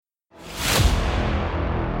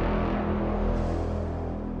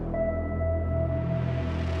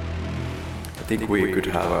think we could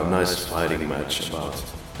have a nice fighting match about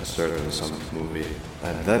a certain some movie,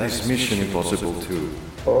 and that is Mission Impossible 2.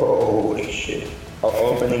 Holy shit.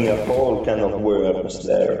 Opening a whole can of worms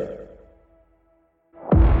there.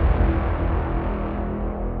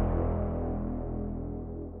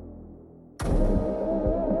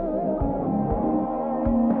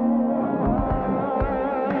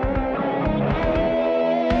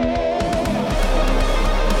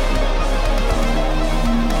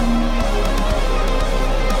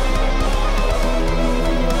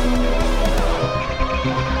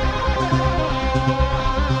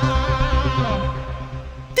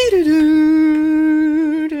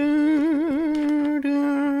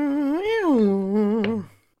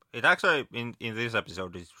 It actually in this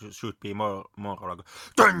episode it should be more like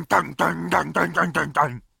dun dun dun dun dun dun dun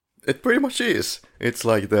dun. It pretty much is. It's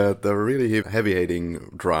like the really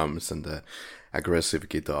heavy-hitting drums and the aggressive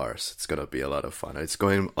guitars. It's gonna be a lot of fun. It's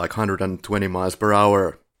going like 120 miles per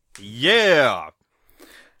hour. Yeah!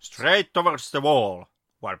 Straight towards the wall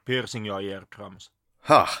while piercing your eardrums.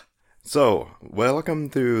 Ha! So,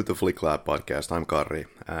 welcome to the Flick Lab podcast. I'm Karri,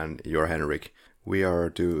 and you're Henrik. We are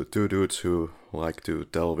two dudes who like to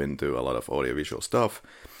delve into a lot of audiovisual stuff,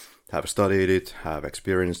 have studied it, have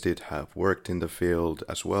experienced it, have worked in the field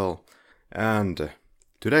as well. And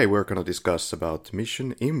today we're gonna discuss about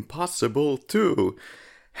Mission Impossible 2.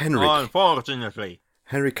 Henrik. Unfortunately.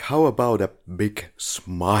 Henrik, how about a big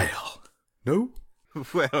smile? No?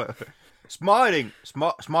 Well, smiling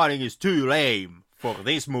is too lame for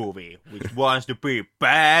this movie, which wants to be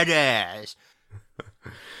badass.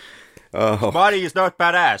 Smiling is not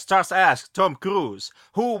badass. Just ask Tom Cruise,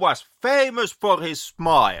 who was famous for his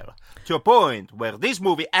smile, to a point where this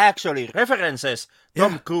movie actually references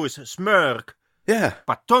Tom Cruise's smirk. Yeah.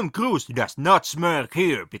 But Tom Cruise does not smirk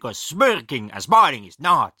here, because smirking and smiling is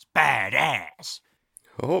not badass.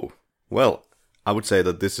 Oh, well, I would say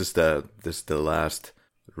that this is the last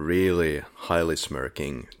really highly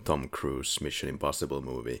smirking Tom Cruise Mission Impossible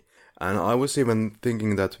movie. And I was even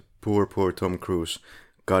thinking that poor Tom Cruise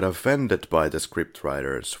got offended by the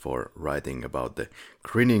scriptwriters for writing about the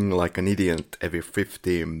grinning like an idiot every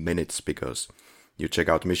 15 minutes, because you check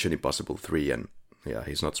out Mission Impossible 3 and yeah,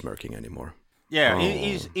 he's not smirking anymore. Yeah,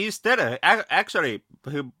 instead, actually,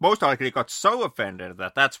 he most likely got so offended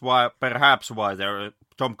that's perhaps why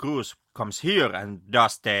Tom Cruise comes here and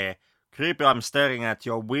does the creepy I'm staring at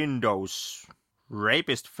your windows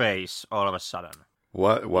rapist face all of a sudden.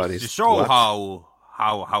 What is to show what?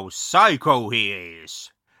 how psycho he is,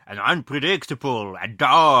 and unpredictable, and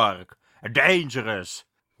dark, and dangerous,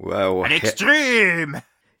 Well, and extreme.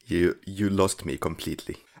 You lost me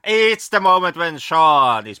completely. It's the moment when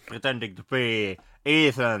Sean is pretending to be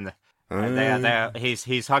Ethan, and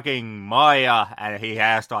he's hugging Maya, and he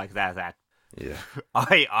has like that. Yeah.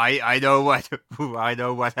 I know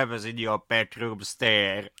what happens in your bedroom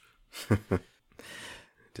stair.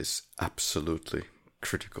 It is absolutely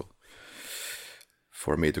critical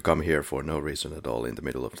for me to come here for no reason at all in the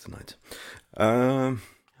middle of the night.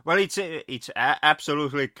 Well, it's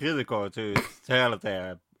absolutely critical to tell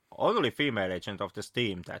the only female agent of this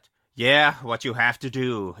team that, yeah, what you have to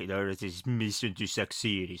do in order for this mission to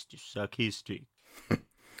succeed is to suck his dick.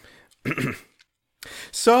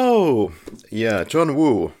 So, yeah, John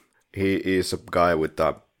Woo, he is a guy with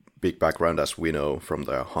a big background, as we know, from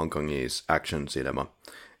the Hong Kongese action cinema,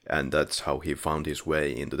 and that's how he found his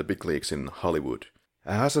way into the big leagues in Hollywood.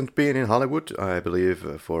 He hasn't been in Hollywood, I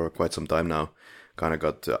believe, for quite some time now. Kind of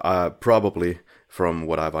got, probably, from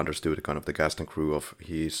what I've understood, kind of the cast and crew of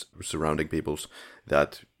his surrounding peoples,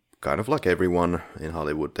 that kind of like everyone in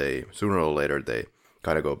Hollywood, they, sooner or later, they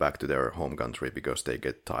kind of go back to their home country because they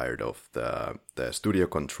get tired of the studio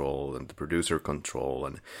control and the producer control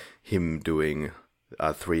and him doing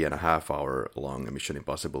a 3.5 hour long Mission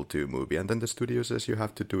Impossible 2 movie, and then the studio says you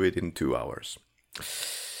have to do it in 2 hours.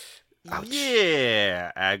 Ouch.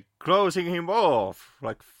 Yeah, and closing him off,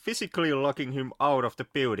 like physically locking him out of the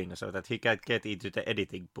building so that he can't get into the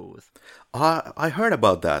editing booth. I heard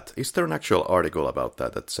about that. Is there an actual article about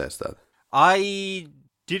that says that? I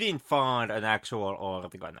didn't find an actual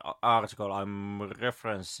article. I'm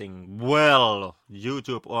referencing, well,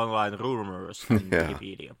 YouTube online rumors and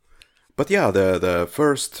Wikipedia. But yeah, the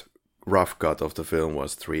first rough cut of the film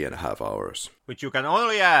was 3.5 hours. Which you can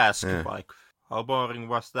only ask, like, how boring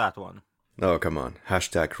was that one? Oh, come on.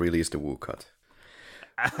 Hashtag release the Woo cut.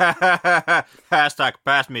 Hashtag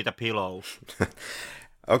pass me the pillow.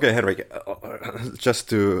 Okay, Henrik, just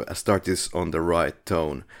to start this on the right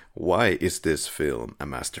tone, why is this film a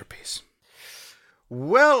masterpiece?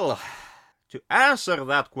 Well, to answer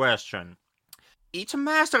that question, it's a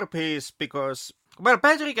masterpiece because Well,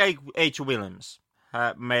 Patrick H. Williams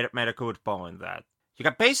made a good point that you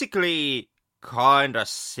can basically kind of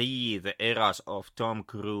see the eras of Tom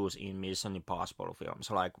Cruise in Mission Impossible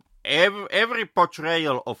films. Like every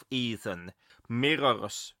portrayal of Ethan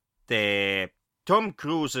mirrors the Tom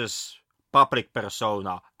Cruise's public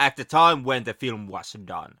persona at the time when the film was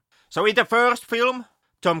done. So in the first film,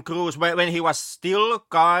 Tom Cruise, when he was still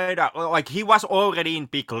kind of, like, he was already in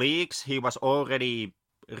big leagues, he was already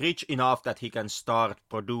rich enough that he can start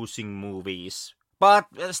producing movies. But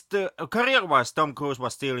career-wise, Tom Cruise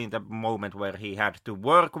was still in the moment where he had to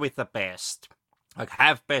work with the best. Like,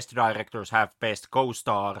 have best directors, have best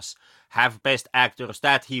co-stars, have best actors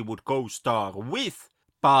that he would co-star with.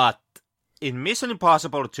 But in Mission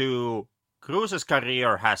Impossible 2, Cruise's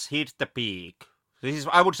career has hit the peak.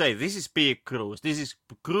 I would say this is peak Cruise. This is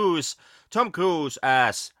Tom Cruise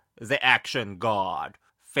as the action god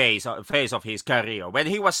phase of his career. When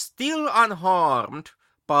he was still unharmed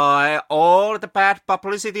by all the bad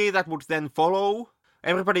publicity that would then follow.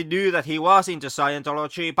 Everybody knew that he was into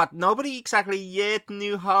Scientology, but nobody exactly yet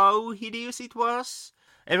knew how hideous it was.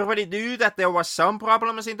 Everybody knew that there was some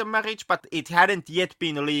problems in the marriage, but it hadn't yet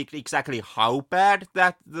been leaked exactly how bad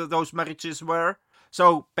that those marriages were.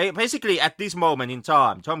 So basically at this moment in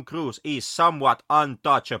time, Tom Cruise is somewhat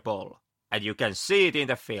untouchable. And you can see it in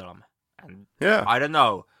the film. And Yeah. I don't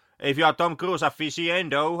know, if you're Tom Cruise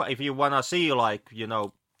aficionado, if you wanna see, like, you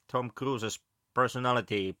know, Tom Cruise's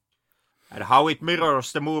personality and how it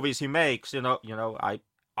mirrors the movies he makes, you know, I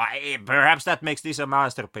perhaps that makes this a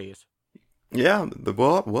masterpiece. Yeah,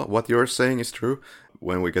 what you're saying is true.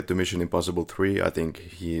 When we get to Mission Impossible 3, I think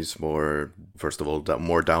he's more, first of all,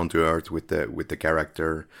 more down to earth with the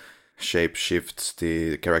character. Shape shifts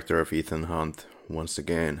the character of Ethan Hunt once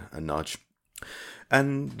again a notch.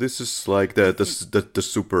 And this is like the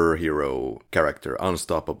superhero character,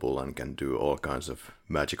 unstoppable, and can do all kinds of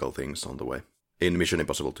magical things on the way in Mission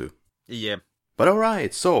Impossible 2. Yeah. But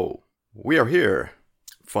alright, so we are here,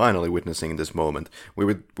 finally witnessing this moment.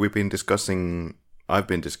 I've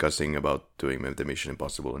been discussing about doing maybe the Mission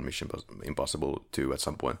Impossible and Mission Impossible 2 at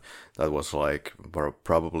some point. That was like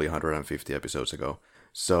probably 150 episodes ago.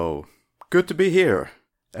 So good to be here.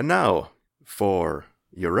 And now for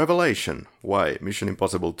your revelation why Mission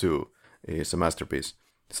Impossible 2 is a masterpiece.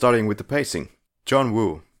 Starting with the pacing. John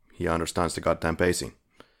Woo, he understands the goddamn pacing.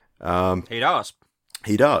 He does.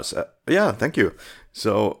 He does. Yeah, thank you.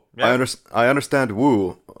 So yeah. I understand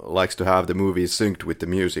Woo likes to have the movies synced with the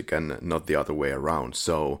music and not the other way around.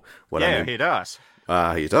 So he does.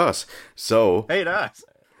 He does. So he does.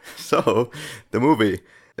 So the movie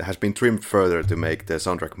has been trimmed further to make the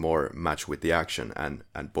soundtrack more match with the action,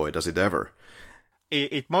 and boy does it ever.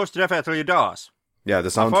 It most definitely does. Yeah, the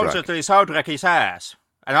soundtrack. Unfortunately, soundtrack is ass.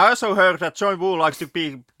 And I also heard that John Woo likes to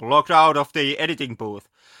be locked out of the editing booth.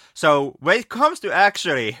 So when it comes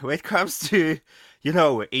to, you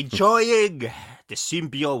know, enjoying the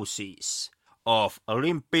symbiosis of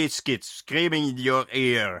Limp Bizkit screaming in your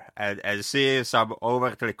ear and seeing some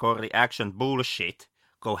overtly corny action bullshit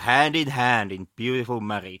go hand in beautiful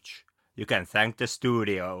marriage, you can thank the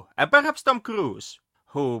studio and perhaps Tom Cruise,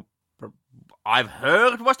 who I've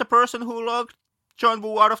heard was the person who locked John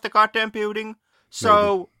Woo out of the goddamn building.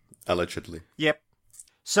 So maybe. Allegedly. Yep.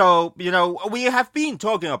 So, you know, we have been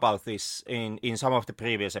talking about this in some of the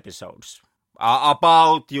previous episodes.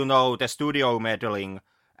 About, you know, the studio meddling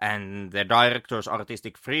and the director's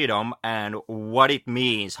artistic freedom and what it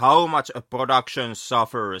means, how much a production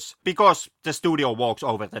suffers because the studio walks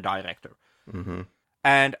over the director. Mm-hmm.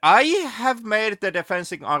 And I have made the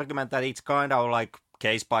defensive argument that it's kind of like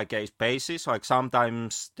case-by-case basis. Like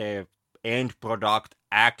sometimes the end product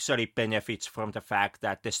actually benefits from the fact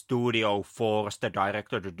that the studio forced the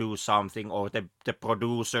director to do something or the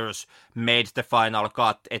producers made the final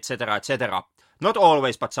cut, etc., etc. Not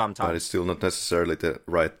always, but sometimes. But it's still not necessarily the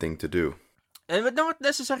right thing to do. Not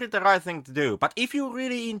necessarily the right thing to do. But if you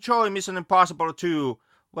really enjoy Mission Impossible 2,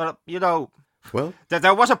 well, you know,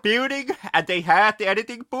 there was a building and they had the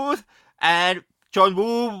editing booth and John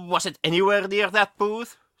Woo wasn't anywhere near that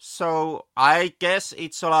booth. So I guess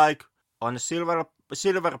it's like on a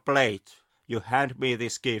silver plate, you hand me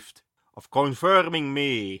this gift of confirming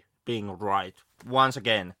me being right once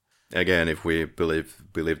again. Again, if we believe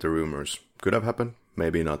the rumors, could have happened.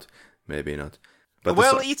 Maybe not. But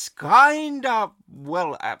it's kind of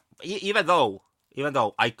even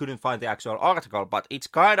though I couldn't find the actual article, but it's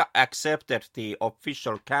kind of accepted the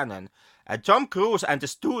official canon. And Tom Cruise and the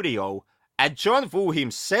studio and John Woo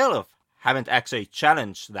himself haven't actually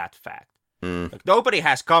challenged that fact. Like, nobody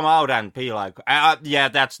has come out and be like, yeah,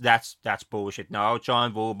 that's bullshit. No,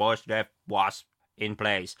 John Woo most def was in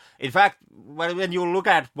place. In fact, when you look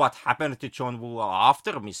at what happened to John Woo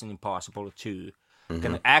after Mission Impossible 2, you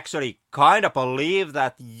can actually kind of believe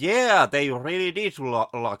that, yeah, they really did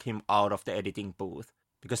lock him out of the editing booth.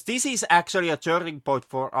 Because this is actually a turning point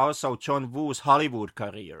for also John Woo's Hollywood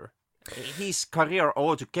career. His career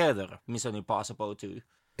altogether, Mission Impossible 2.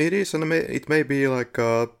 It is, and it may be like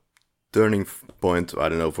a turning point, I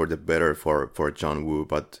don't know, for the better for John Woo,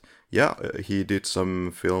 but yeah, he did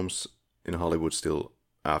some films in Hollywood still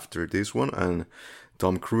after this one, and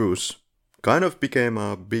Tom Cruise kind of became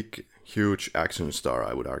a big, huge action star,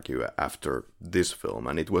 I would argue, after this film,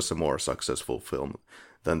 and it was a more successful film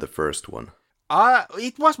than the first one.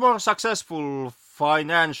 It was more successful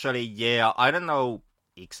financially, yeah. I don't know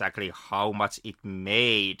exactly how much it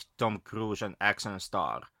made Tom Cruise an action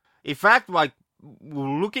star. In fact, like,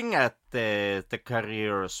 looking at the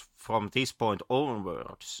careers from this point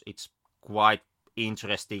onwards, it's quite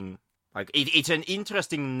interesting. Like, it's an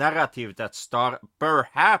interesting narrative that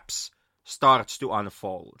perhaps starts to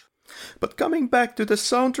unfold. But coming back to the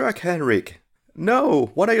soundtrack, Henrik,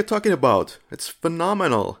 no, what are you talking about? It's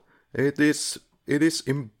phenomenal. It is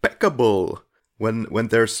impeccable. When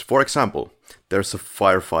there's, for example, there's a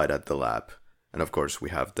firefight at the lab, and of course we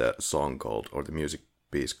have the song called, or the music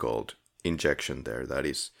piece called Injection there. That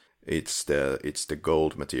is, it's the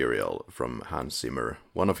gold material from Hans Zimmer,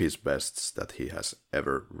 one of his bests that he has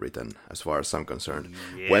ever written, as far as I'm concerned.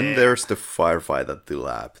 Yeah. When there's the firefight at the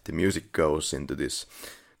lab, the music goes into this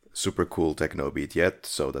super cool techno beat yet,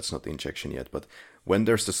 so that's not Injection yet, but when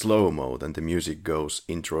there's the slow-mo, then the music goes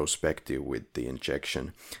introspective with the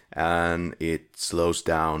injection, and it slows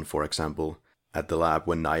down, for example, at the lab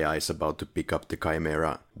when Naya is about to pick up the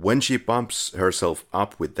Chimera. When she pumps herself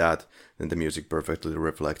up with that, then the music perfectly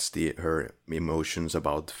reflects her emotions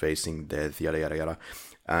about facing death, yada yada yada.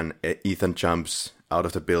 And Ethan jumps out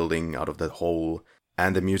of the building, out of that hole,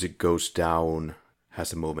 and the music goes down,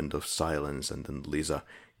 has a moment of silence, and then Lisa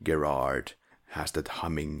Gerard has that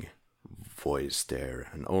humming voice there,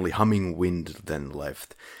 and only humming wind then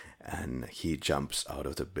left, and he jumps out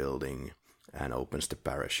of the building and opens the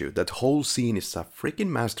parachute. That whole scene is a freaking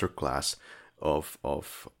masterclass of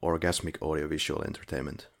orgasmic audiovisual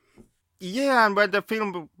entertainment. Yeah, and when the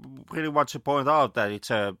film really wants to point out that it's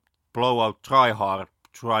a blowout tryhard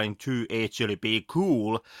trying to actually be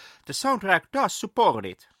cool, the soundtrack does support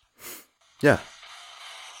it. Yeah.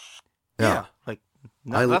 Like,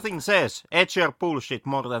 nothing says edgier bullshit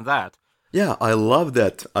more than that. Yeah, I love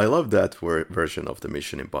that. I love that version of the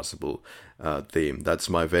Mission Impossible theme. That's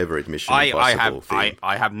my favorite Mission Impossible theme.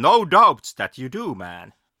 I have no doubts that you do,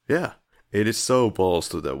 man. Yeah, it is so balls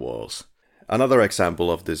to the walls. Another example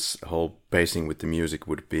of this whole pacing with the music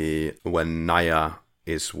would be when Naya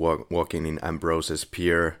is walking in Ambrose's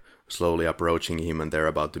pier, slowly approaching him, and they're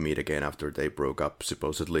about to meet again after they broke up,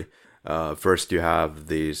 supposedly. First you have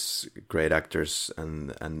these great actors,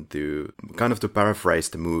 and to kind of to paraphrase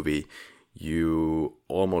the movie, you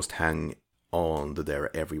almost hang on to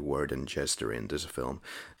their every word and gesture in this film.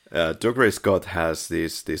 Dougray Scott has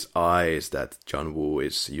these eyes that John Woo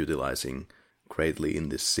is utilizing greatly in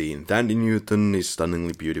this scene. Thandie Newton is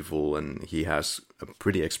stunningly beautiful, and he has a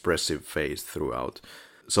pretty expressive face throughout.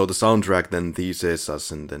 So the soundtrack then teases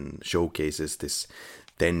us and then showcases this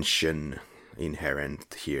tension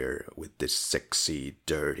inherent here with this sexy,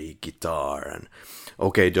 dirty guitar. And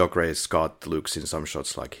okay, Dougray Scott looks in some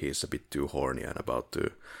shots like he's a bit too horny and about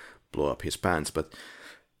to blow up his pants, but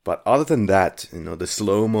other than that, the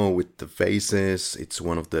slow-mo with the faces, it's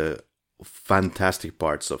one of the fantastic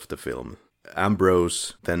parts of the film.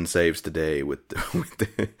 Ambrose then saves the day with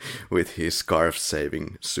his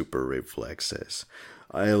scarf-saving super reflexes.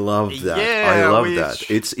 I love that. Yeah, I love that.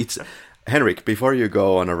 It's Henrik, before you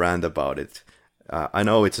go on a rant about it, I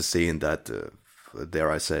know it's a scene that,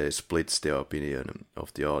 dare I say, splits the opinion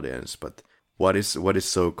of the audience, but what is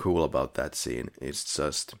so cool about that scene is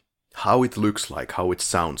just how it looks like, how it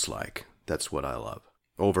sounds like. That's what I love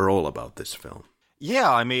overall about this film.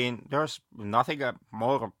 Yeah, I mean, there's nothing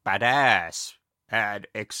more badass and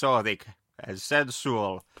exotic and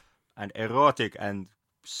sensual and erotic and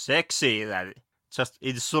sexy than just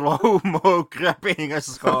in slow-mo grabbing a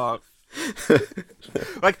scarf.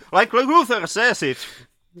 like Luther says it.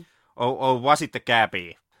 Or was it the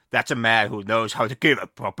cabbie? That's a man who knows how to give a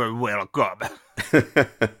proper welcome.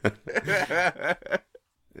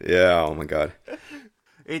 Yeah, oh my god.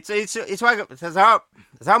 It's like there's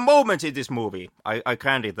a moment in this movie. I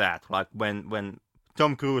granted that. Like when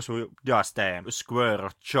Tom Cruise does the square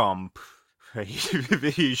jump,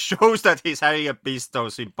 he shows that he's having a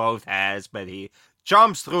pistols in both hands, but he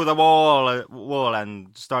jumps through the wall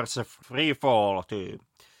and starts a free fall to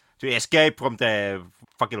to escape from the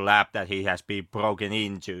fucking lab that he has been broken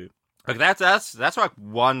into. Like that's like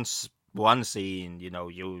one scene, you know,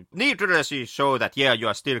 you need to really show that you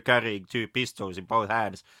are still carrying 2 pistols in both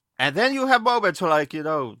hands. And then you have moments like, you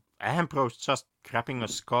know, Ambrose just grabbing a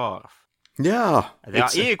scarf. Yeah. They are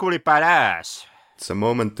equally badass. It's a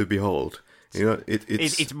moment to behold. You know,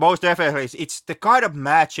 it's most definitely, it's the kind of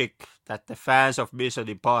magic that the fans of Mission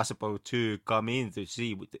Impossible 2 come in to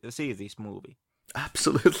see this movie.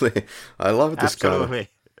 Absolutely. I love this Absolutely.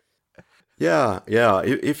 Yeah.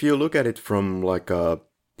 If you look at it from like a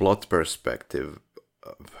plot perspective,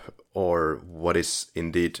 or what is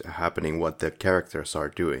indeed happening, what the characters are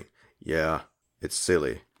doing, it's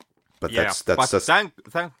silly. But that's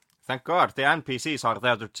thank God the NPCs are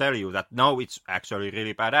there to tell you that no, it's actually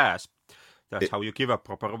really badass. That's how you give a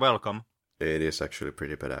proper welcome. It is actually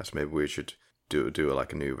pretty badass. Maybe we should do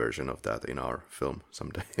like a new version of that in our film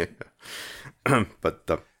someday.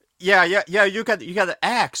 But yeah, you can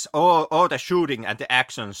axe all the shooting and the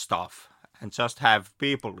action stuff, and just have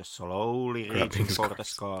people slowly reaching for the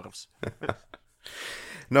scarves.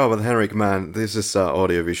 No, but Henrik, man, this is an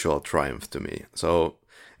audiovisual triumph to me. So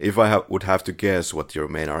if I would have to guess what your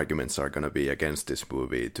main arguments are going to be against this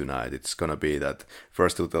movie tonight, it's going to be that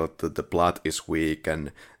first the plot is weak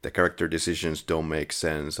and the character decisions don't make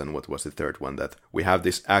sense. And what was the third one? That we have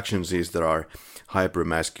these action scenes that are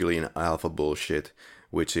hyper-masculine alpha bullshit,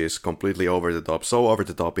 which is completely over the top. So over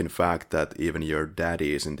the top, in fact, that even your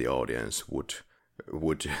daddies in the audience would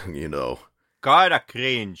you know... Kinda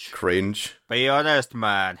cringe. Cringe? Be honest,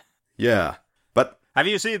 man. Yeah, but... Have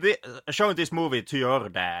you shown this movie to your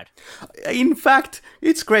dad? In fact,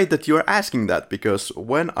 it's great that you're asking that, because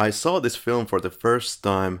when I saw this film for the first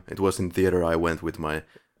time, it was in theater. I went with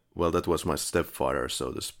that was my stepfather,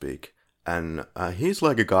 so to speak. And he's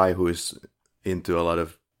like a guy who is into a lot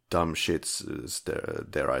of dumb shits,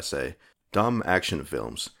 dare I say. Dumb action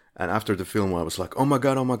films. And after the film, I was like, oh my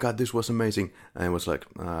god, this was amazing. And I was like,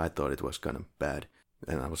 I thought it was kind of bad.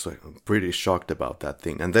 And I was like pretty shocked about that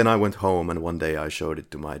thing. And then I went home, and one day I showed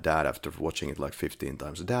it to my dad after watching it like 15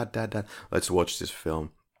 times. Dad, let's watch this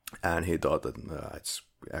film. And he thought that it's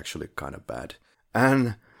actually kind of bad.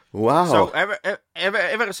 And wow. So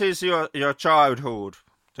ever since your childhood,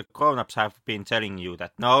 the grown-ups have been telling you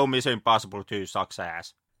that no, Mission Impossible 2 sucks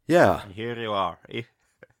ass. Yeah. And here you are.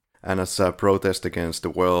 And as a protest against the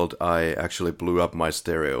world, I actually blew up my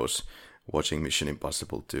stereos watching Mission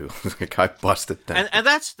Impossible 2. Like I busted them. And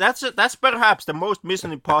that's perhaps the most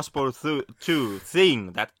Mission Impossible 2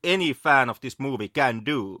 thing that any fan of this movie can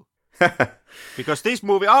do. Because this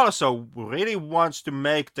movie also really wants to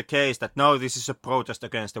make the case that no, this is a protest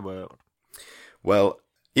against the world. Well,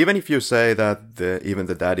 even if you say that even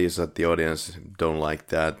the daddies at the audience don't like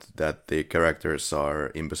that the characters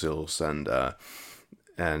are imbeciles and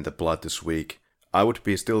the plot is weak, I would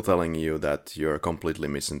be still telling you that you're completely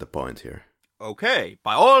missing the point here. Okay,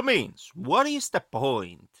 by all means, what is the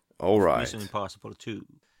point? All right. Mission Impossible 2.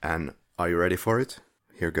 And are you ready for it?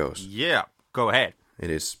 Here goes. Yeah, go ahead. It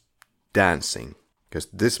is dancing. Because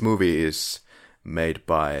this movie is made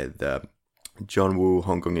by the John Woo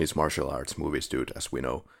Hong Kongese martial arts movies dude, as we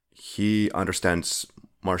know. He understands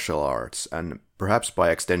martial arts, and perhaps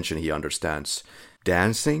by extension he understands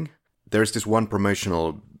dancing. There's this one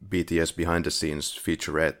promotional BTS behind the scenes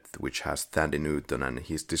featurette which has Thandie Newton, and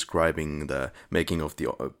he's describing the making of the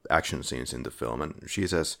action scenes in the film, and she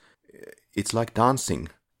says it's like dancing,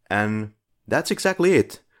 and that's exactly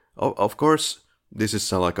it. Of course, this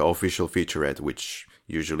is like an official featurette which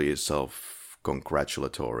usually is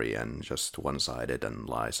self-congratulatory and just one-sided and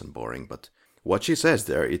lies and boring, but what she says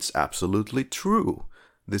there, it's absolutely true.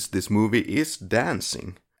 This movie is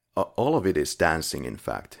dancing. All of it is dancing, in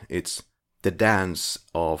fact. It's the dance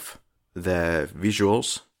of the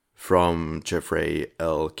visuals from Jeffrey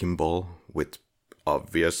L. Kimball, with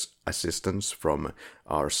obvious assistance from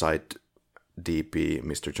our site DP,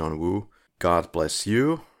 Mr. John Woo. God bless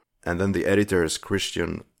you. And then the editors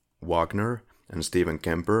Christian Wagner and Stephen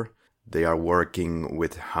Kemper. They are working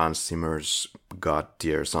with Hans Zimmer's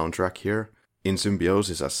god-tier soundtrack here, in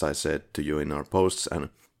symbiosis, as I said to you in our posts, and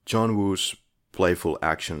John Woo's playful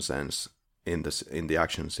action sense in the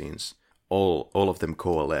action scenes. All of them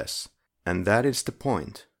coalesce. And that is the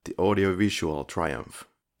point. The audiovisual triumph.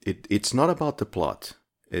 It's not about the plot.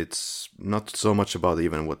 It's not so much about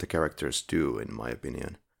even what the characters do, in my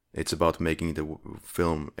opinion. It's about making the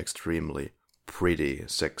film extremely pretty,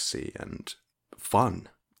 sexy, and fun.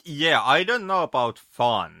 Yeah, I don't know about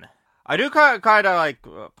fun. I do kind of like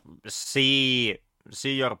see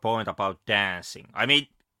your point about dancing. I mean,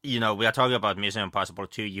 we are talking about Mission Impossible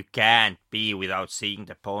 2. You can't be without seeing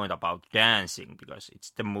the point about dancing, because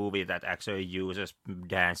it's the movie that actually uses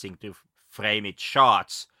dancing to frame its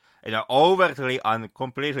shots in an overtly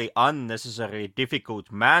completely unnecessary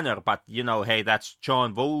difficult manner. But hey, that's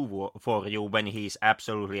John Woo for you when he's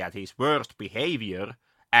absolutely at his worst behavior,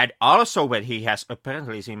 and also when he has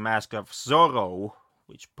apparently seen Mask of Zorro,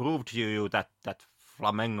 which proved to you that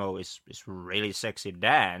flamenco is really sexy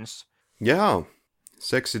dance. Yeah,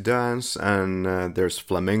 sexy dance, and there's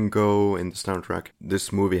flamenco in the soundtrack.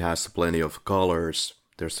 This movie has plenty of colors.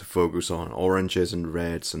 There's a focus on oranges and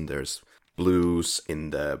reds, and there's blues in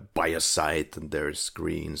the biosite, and there's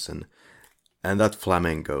greens, and that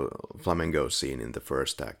flamenco scene in the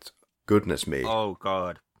first act. Goodness me. Oh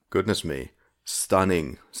God. Goodness me.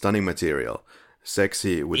 Stunning material.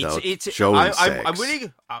 Sexy without showing sex.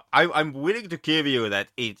 I'm willing to give you that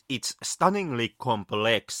it's stunningly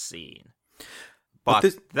complex scene.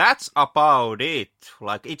 But that's about it.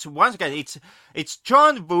 Like, it's once again, it's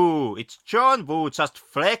John Woo. It's John Woo just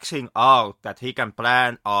flexing out that he can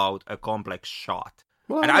plan out a complex shot.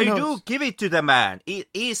 Well, and I do give it to the man. It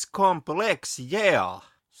is complex, yeah.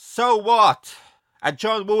 So what? And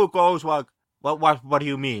John Woo goes like, what do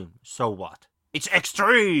you mean? So what? It's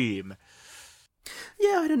extreme.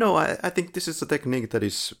 Yeah, I don't know. I think this is a technique that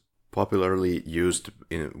is popularly used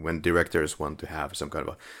when directors want to have some kind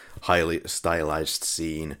of a highly stylized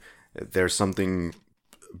scene. There's something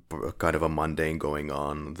kind of a mundane going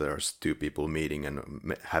on. There's two people meeting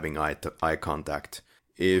and having eye contact.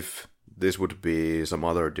 If this would be some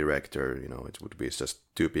other director, it would be just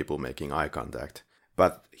two people making eye contact.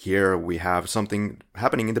 But here we have something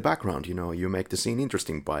happening in the background. You make the scene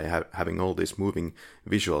interesting by having all these moving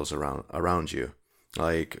visuals around you.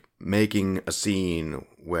 Like making a scene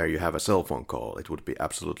where you have a cell phone call, it would be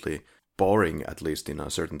absolutely boring, at least in a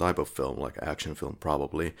certain type of film, like action film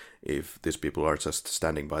probably, if these people are just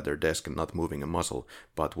standing by their desk and not moving a muscle.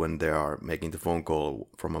 But when they are making the phone call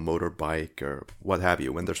from a motorbike or what have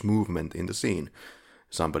you, when there's movement in the scene,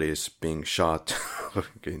 somebody is being shot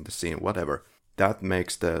in the scene, whatever, that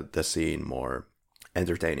makes the scene more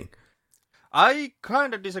entertaining. I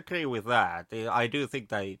kind of disagree with that. I do think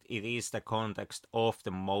that it is the context of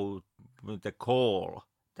the call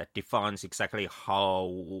that defines exactly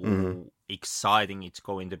how exciting it's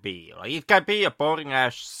going to be. Like, it can be a boring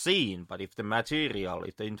ass scene, but if the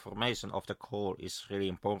information of the call is really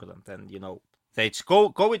important, then it's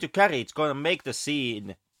going to carry. It's going to make the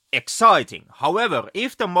scene exciting. However,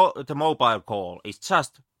 if the mobile call is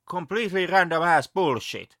just completely random ass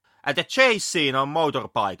bullshit, and the chase scene on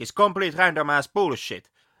motorbike is complete random ass bullshit,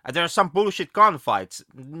 and there's some bullshit gunfights,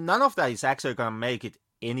 none of that is actually gonna make it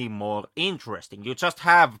any more interesting. You just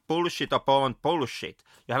have bullshit upon bullshit.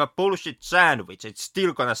 You have a bullshit sandwich. It's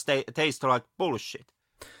still gonna taste like bullshit.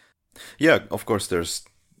 Yeah, of course there's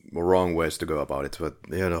wrong ways to go about it, but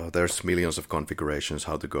there's millions of configurations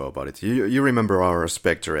how to go about it. You remember our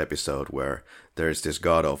Spectre episode where there's this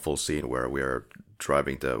god-awful scene where we're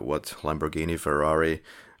driving the Lamborghini Ferrari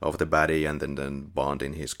of the baddie, and then Bond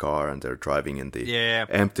in his car, and they're driving in the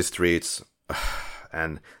empty streets.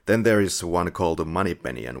 And then there is one called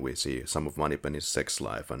Moneypenny, and we see some of Moneypenny's sex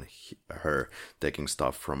life and her taking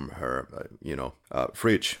stuff from her,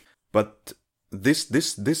 fridge. But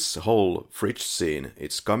this whole fridge scene,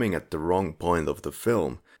 it's coming at the wrong point of the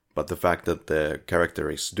film. But the fact that the character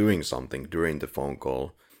is doing something during the phone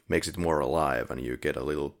call makes it more alive, and you get a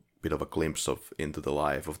little bit of a glimpse into the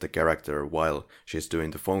life of the character while she's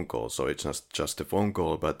doing the phone call. So it's not just a phone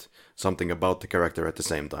call, but something about the character at the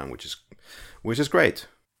same time, which is great.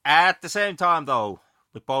 At the same time, though,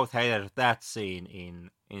 we both hated that scene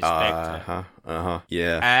in Spectre.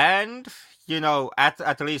 Yeah. And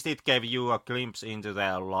at least it gave you a glimpse into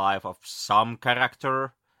the life of some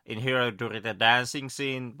character. In here, during the dancing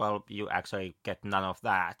scene, well, you actually get none of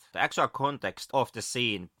that. The actual context of the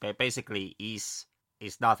scene basically is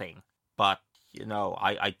nothing. But,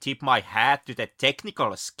 I tip my hat to the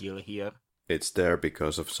technical skill here. It's there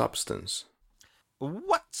because of substance.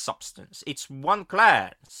 What substance? It's one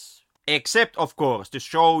glance. Except, of course, to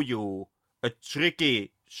show you a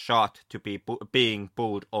tricky shot to be being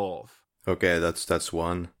pulled off. Okay, that's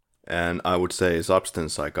one. And I would say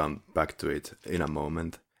substance, I come back to it in a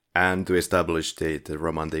moment. And to establish the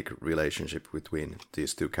romantic relationship between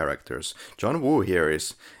these two characters. John Woo here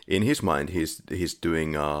is, in his mind, he's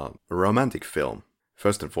doing a romantic film,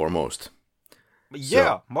 first and foremost.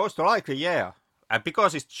 Yeah, most likely, yeah. And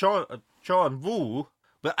because it's John Woo,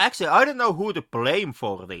 but actually, I don't know who to blame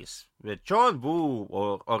for this. John Woo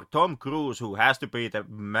or Tom Cruise, who has to be the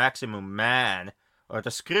maximum man, or the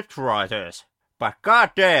scriptwriters. But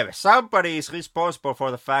goddamn, somebody is responsible for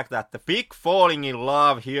the fact that the big falling in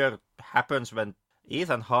love here happens when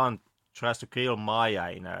Ethan Hunt tries to kill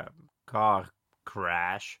Maya in a car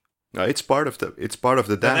crash. No, it's part of the dancing. It's part of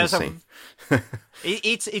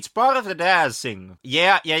the dancing.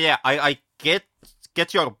 Yeah. I get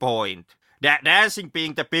your point. That dancing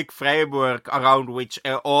being the big framework around which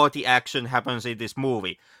all the action happens in this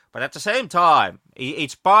movie. But at the same time,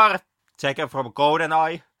 it's part taken from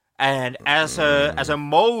GoldenEye. And as a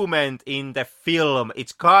moment in the film,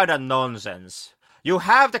 it's kind of nonsense. You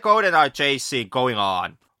have the GoldenEye chase scene going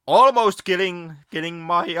on, almost killing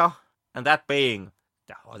Maya, and that being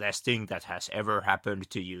the hottest thing that has ever happened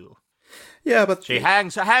to you. Yeah, but she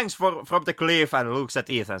hangs from the cliff and looks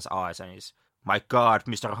at Ethan's eyes and is, "My God,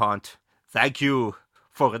 Mr. Hunt, thank you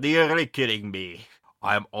for nearly killing me.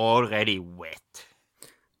 I'm already wet."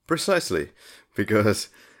 Precisely, because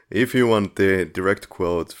if you want the direct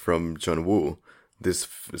quote from John Woo, this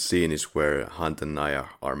scene is where Hunt and Naya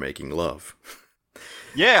are making love.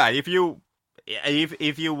 Yeah, if you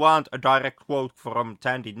want a direct quote from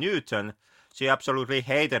Tandy Newton, she absolutely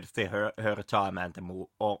hated her time and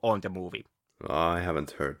on the movie. I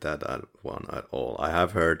haven't heard that one at all. I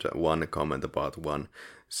have heard one comment about one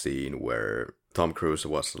scene where Tom Cruise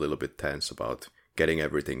was a little bit tense about getting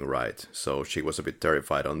everything right, so she was a bit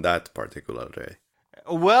terrified on that particular day.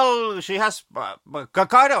 Well, she has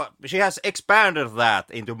expanded that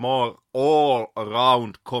into more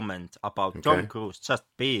all-around comment about Tom Cruise just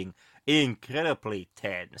being incredibly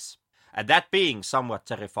tense, and that being somewhat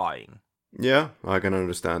terrifying. Yeah, I can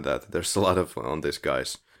understand that. There's a lot on this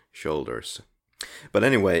guy's shoulders. But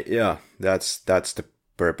anyway, yeah, that's the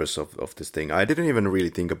purpose of this thing. I didn't even really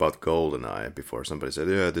think about GoldenEye before somebody said,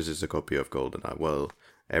 yeah, this is a copy of GoldenEye. Well,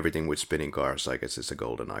 everything with spinning cars, I guess, is a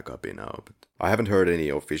GoldenEye copy now. But I haven't heard any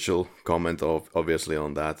official comment obviously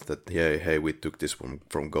on that hey, we took this from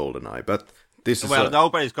GoldenEye. But this is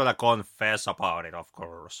nobody's gonna confess about it, of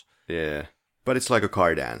course. Yeah, but it's like a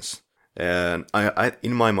car dance. And I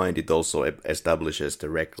in my mind, it also establishes the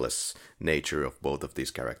reckless nature of both of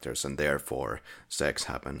these characters, and therefore sex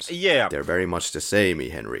happens. Yeah. They're very much the same,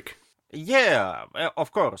 Henrik. Yeah,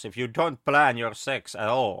 of course, if you don't plan your sex at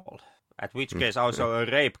all, at which case also a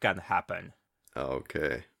rape can happen.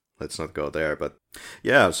 Okay, let's not go there, but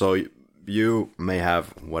yeah, so you may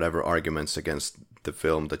have whatever arguments against the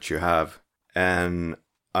film that you have, and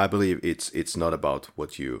I believe it's not about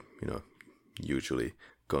what you usually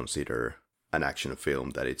consider an action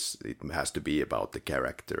film, that it has to be about the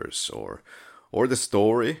characters or the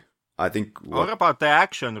story. I think or about the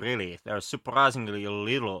action, really. There's surprisingly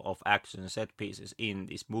little of action set pieces in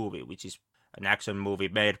this movie, which is an action movie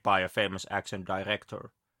made by a famous action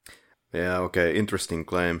director. Yeah, okay, interesting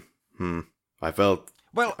claim. I felt...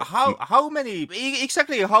 Well, how many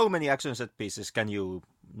action set pieces can you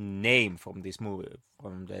name from this movie,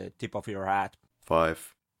 from the tip of your hat?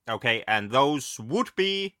 5. Okay, and those would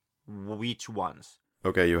be which ones?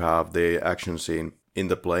 Okay, you have the action scene in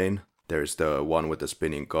the plane. There's the one with the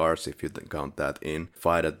spinning cars, if you count that in.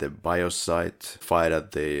 Fight at the biosite, fight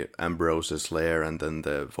at the Ambrose's lair, and then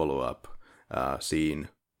the follow-up scene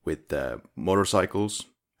with the motorcycles.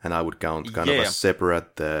 And I would count kind of as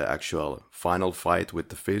separate the actual final fight with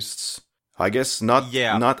the fists. I guess not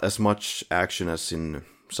as much action as in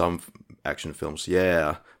some action films,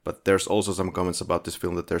 but there's also some comments about this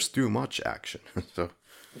film that there's too much action. So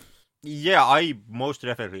yeah, I'm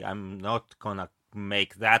not gonna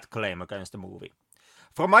make that claim against the movie.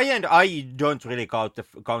 From my end, I don't really count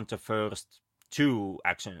the first 2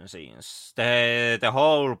 action scenes. The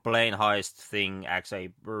whole plane heist thing,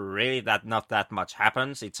 actually, really not that much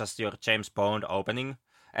happens. It's just your James Bond opening.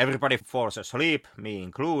 Everybody falls asleep, me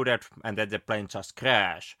included, and then the plane just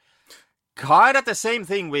crash. Kind of the same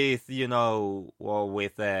thing with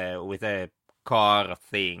with a car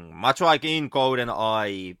thing. Much like in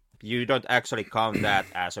GoldenEye, you don't actually count that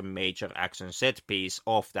as a major action set piece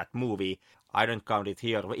of that movie. I don't count it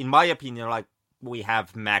here. In my opinion, like, we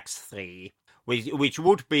have max 3, which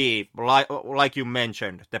would be, like you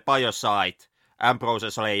mentioned, the biosite,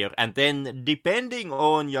 Ambrose's lair, and then depending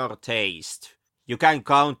on your taste, you can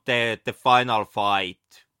count the final fight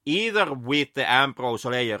either with the Ambrose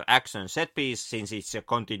layer action set piece, since it's a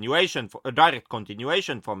direct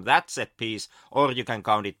continuation from that set piece, or you can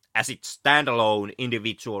count it as its standalone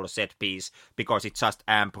individual set piece because it's just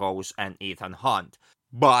Ambrose and Ethan Hunt.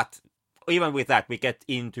 But even with that, we get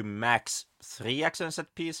into max 3 action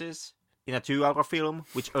set pieces in a 2-hour film,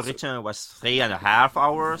 which originally was 3.5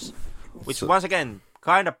 hours, which once again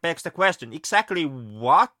kind of begs the question, exactly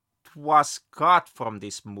what was cut from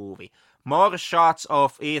this movie? More shots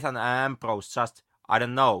of Ethan and Ambrose, just, I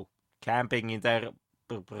don't know, camping in their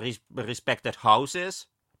respected houses,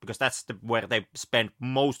 because that's where they spend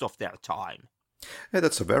most of their time. Yeah,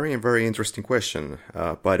 that's a very, very interesting question.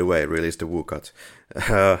 By the way, release the Wu Cut.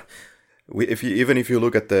 Even if you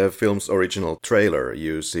look at the film's original trailer,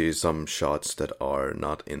 you see some shots that are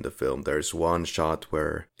not in the film. There's one shot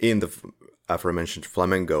where, in the aforementioned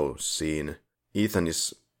flamenco scene, Ethan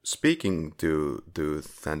is speaking to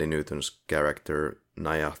Thandie Newton's character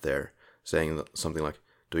Naya there, saying something like,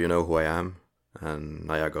 "Do you know who I am?" And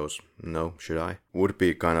Naya goes, "No, should I?" Would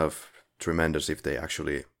be kind of tremendous if they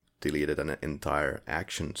actually deleted an entire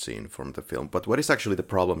action scene from the film. But what is actually the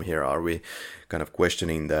problem here? Are we kind of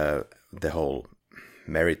questioning the whole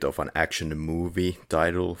merit of an action movie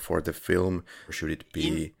title for the film? Or should it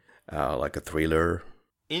be like a thriller?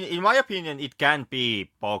 In my opinion, it can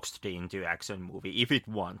be boxed into action movie if it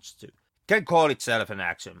wants to. It can call itself an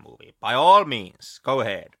action movie. By all means, go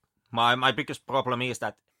ahead. My biggest problem is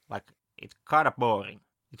that it's kind of boring.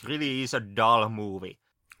 It really is a dull movie.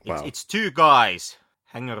 It's two guys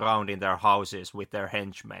hanging around in their houses with their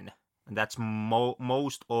henchmen. And that's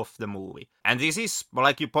most of the movie. And this is,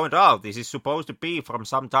 like you point out, this is supposed to be from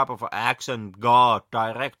some type of action god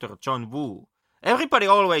director, John Woo. Everybody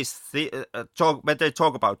always when they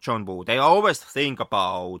talk about John Woo, they always think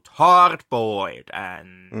about Hard Boiled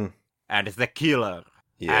and The Killer.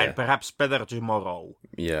 Yeah. And perhaps Better Tomorrow.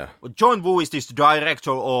 Yeah. John Woo is this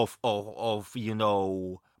director of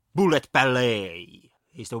Bullet Ballet.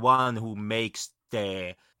 He's the one who makes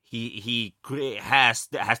he has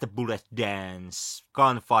the bullet dance.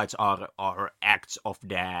 Gunfights are acts of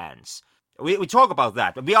dance. We talk about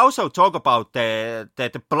that. But we also talk about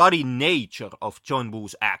the bloody nature of John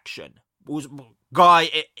Woo's action. Whose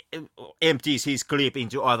guy empties his clip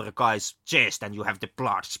into other guy's chest, and you have the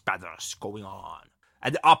blood spatters going on.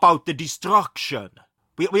 And about the destruction.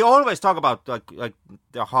 We always talk about like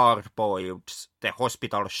the hard-boiled, the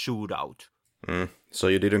hospital shootout. So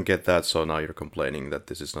you didn't get that, so now you're complaining that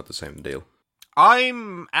this is not the same deal.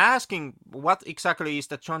 I'm asking what exactly is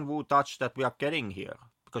the John Woo touch that we are getting here?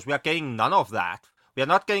 Because we are getting none of that. We are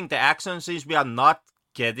not getting the action scenes, we are not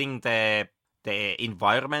getting the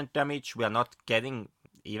environment damage, we are not getting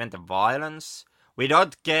even the violence. We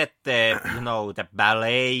don't get the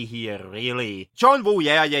ballet here, really. John Woo,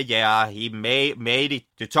 yeah. He made it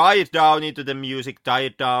to tie it down into the music, tie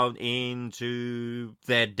it down into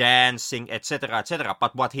the dancing, etc., etc.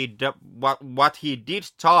 But what he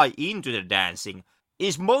did tie into the dancing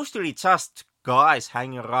is mostly just guys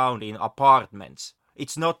hanging around in apartments.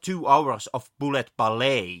 It's not 2 hours of bullet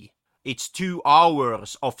ballet. It's 2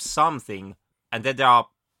 hours of something, and then there are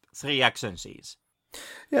 3 action scenes.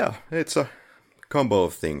 Yeah, it's a combo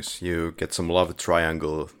of things. You get some love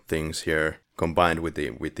triangle things here combined with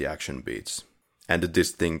the action beats and the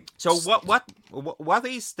distinct. So what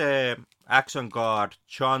is the action god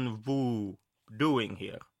John Woo doing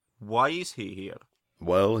here? Why is he here?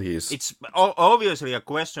 Well, it's obviously a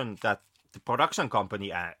question that the production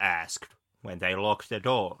company asked when they locked the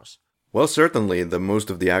doors. Well, certainly the most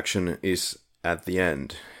of the action is at the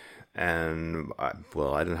end. And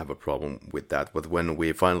I don't have a problem with that, but when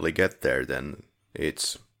we finally get there, then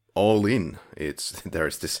it's all in.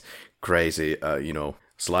 There's this crazy,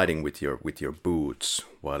 sliding with your boots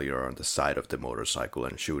while you're on the side of the motorcycle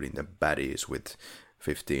and shooting the baddies with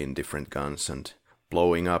 15 different guns and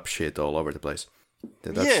blowing up shit all over the place.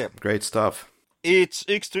 That's great stuff. It's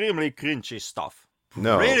extremely cringy stuff.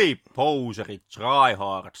 No. Really posery,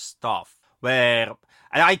 try-hard stuff. And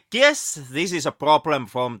I guess this is a problem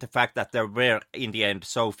from the fact that there were, in the end,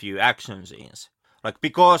 so few action scenes.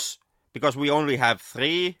 Because we only have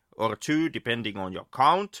 3 or 2, depending on your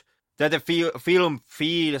count, that the film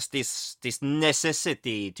feels this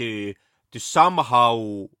necessity to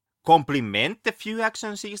somehow complement the few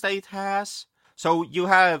action scenes that it has. So you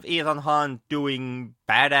have Ethan Hunt doing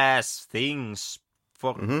badass things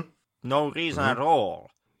for no reason at all.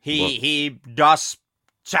 He does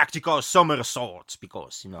tactical somersaults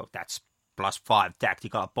because, that's +5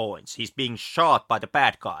 tactical points. He's being shot by the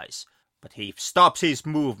bad guys. But he stops his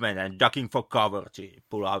movement and ducking for cover to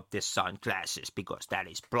pull out the sunglasses because that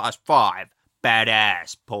is +5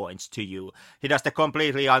 badass points to you. He does the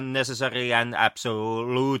completely unnecessary and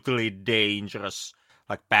absolutely dangerous,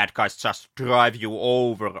 bad guys just drive you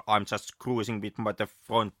over. I'm just cruising with the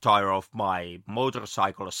front tire of my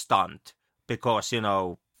motorcycle stunt because,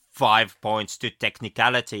 5 points to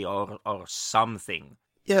technicality or something.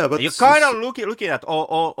 Yeah, but you're kind of looking at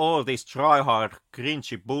all this try-hard,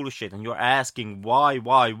 cringy bullshit, and you're asking why?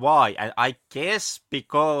 And I guess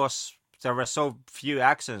because there were so few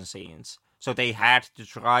action scenes. So they had to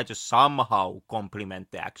try to somehow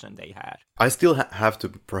complement the action they had. I still have to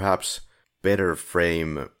perhaps better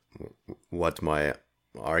frame what my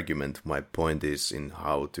argument, my point is in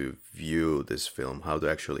how to view this film, how to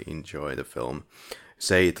actually enjoy the film.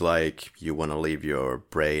 Say it like you want to leave your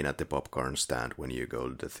brain at the popcorn stand when you go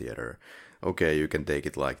to the theater. Okay, you can take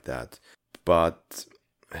it like that. But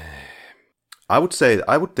I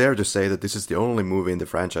would dare to say that this is the only movie in the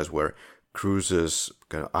franchise where Cruise's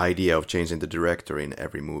kind of idea of changing the director in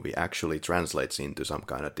every movie actually translates into some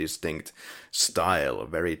kind of distinct style, a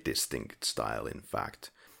very distinct style, in fact.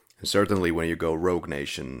 And certainly when you go Rogue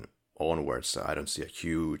Nation onwards, I don't see a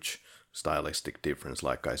huge stylistic difference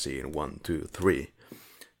like I see in 1, 2, 3.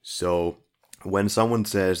 So when someone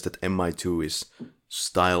says that MI2 is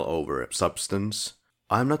style over substance,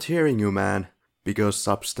 I'm not hearing you, man, because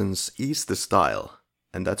substance is the style,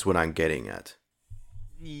 and that's what I'm getting at.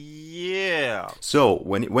 Yeah. So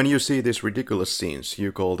when you see these ridiculous scenes,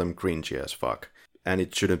 you call them cringy as fuck, and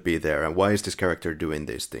it shouldn't be there. And why is this character doing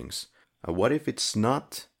these things? What if it's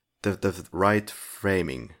not the right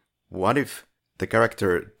framing? What if the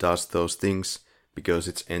character does those things because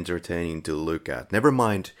it's entertaining to look at? Never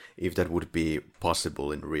mind if that would be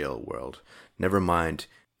possible in real world. Never mind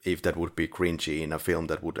if that would be cringy in a film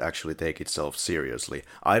that would actually take itself seriously.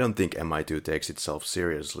 I don't think MI2 takes itself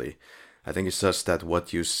seriously. I think it's just that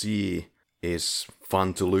what you see is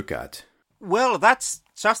fun to look at. Well, that's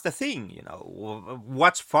just the thing, you know.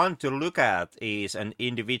 What's fun to look at is an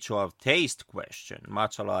individual taste question,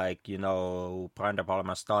 much like, you know, Brian De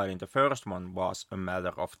Palma's style in the first one was a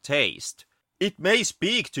matter of taste. It may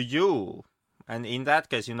speak to you, and in that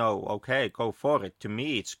case, you know, okay, go for it. To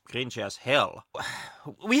me, it's cringy as hell.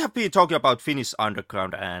 We have been talking about Finnish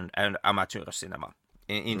underground and amateur cinema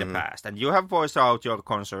in the past, and you have voiced out your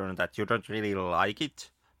concern that you don't really like it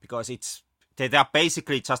because they are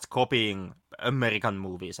basically just copying American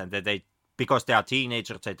movies, and they because they are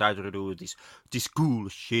teenagers, they try to do this cool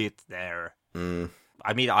shit there.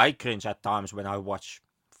 I mean, I cringe at times when I watch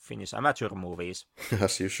Finnish amateur movies.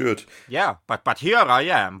 As you should. Yeah, but here I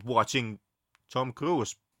am watching Tom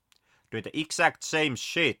Cruise doing the exact same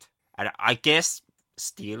shit, and I guess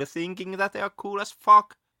still thinking that they are cool as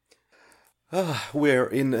fuck. We're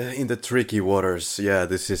in the tricky waters. Yeah,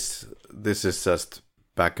 this is just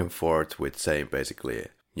back and forth with saying basically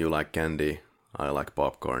you like candy, I like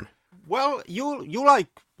popcorn. Well, you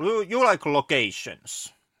like locations.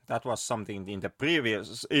 That was something in the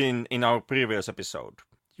previous in our previous episode.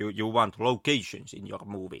 You want locations in your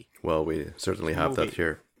movie. Well, we certainly have that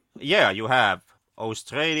here. Yeah, you have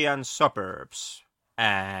Australian suburbs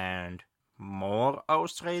and more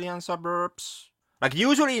Australian suburbs. Like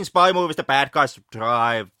usually in spy movies, the bad guys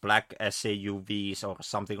drive black SUVs or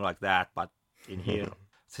something like that, but in here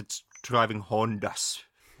it's driving Hondas.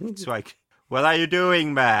 It's like, what are you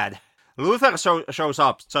doing, man? Luther shows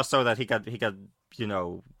up just so that he can you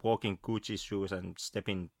know, walk in Gucci shoes and step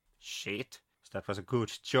in shit. That was a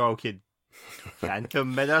good joke in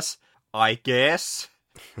Phantom Menace, I guess.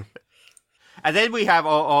 And then we have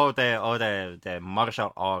all the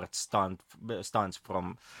martial arts stunts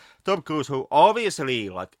from Tom Cruise, who obviously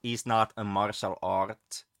like is not a martial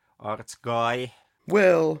arts guy.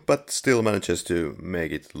 Well, but still manages to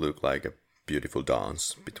make it look like a beautiful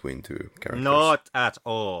dance between two characters. Not at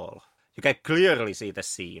all. You can clearly see the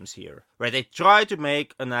seams here, where they try to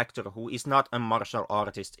make an actor who is not a martial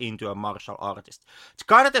artist into a martial artist. It's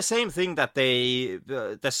kind of the same thing that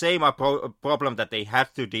the same problem that they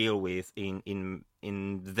had to deal with in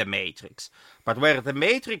The Matrix. But where The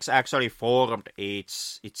Matrix actually formed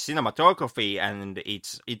its cinematography and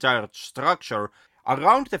its entire structure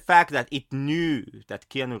around the fact that it knew that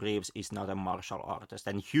Keanu Reeves is not a martial artist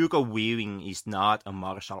and Hugo Weaving is not a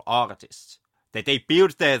martial artist. They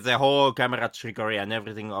built the whole camera trickery and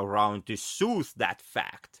everything around to soothe that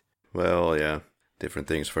fact. Well, yeah, different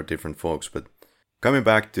things for different folks. But coming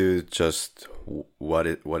back to just what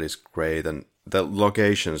is great and the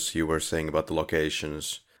locations, you were saying about the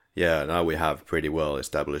locations. Yeah, now we have pretty well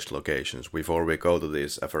established locations. Before we go to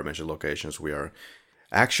these aforementioned locations, we are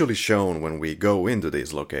actually shown when we go into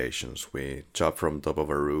these locations. We jump from top of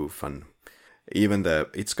a roof, and even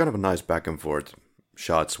it's kind of a nice back and forth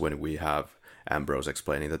shots when we have Ambrose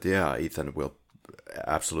explaining that, yeah, Ethan will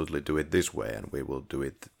absolutely do it this way, and we will do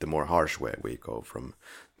it the more harsh way. We go from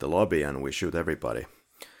the lobby and we shoot everybody.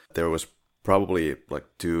 There was probably like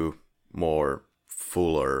 2 more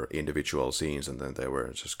fuller individual scenes, and then they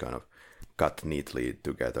were just kind of cut neatly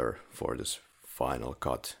together for this final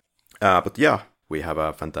cut. But yeah, we have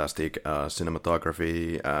a fantastic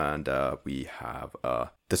cinematography, and we have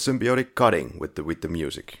the symbiotic cutting with the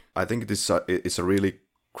music. I think it's a really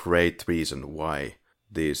great reason why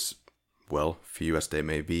these, well, few as they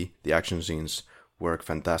may be, the action scenes work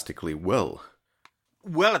fantastically well.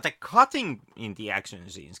 Well, the cutting in the action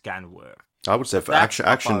scenes can work. I would say for That's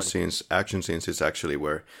action scenes is actually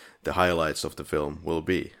where the highlights of the film will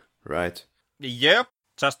be, right? Yep,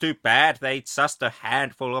 just too bad it's just a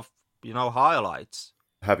handful of, highlights.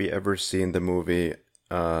 Have you ever seen the movie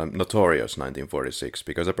Notorious 1946?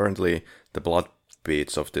 Because apparently the blood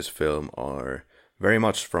beats of this film are very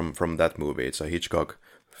much from that movie. It's a Hitchcock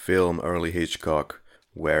film, early Hitchcock,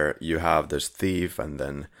 where you have this thief and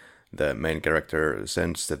then the main character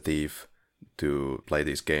sends the thief to play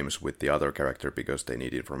these games with the other character because they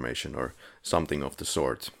need information or something of the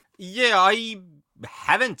sort. Yeah, I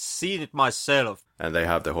haven't seen it myself. And they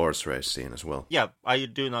have the horse race scene as well. Yeah, I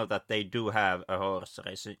do know that they do have a horse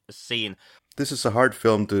race scene. This is a hard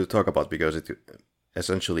film to talk about because it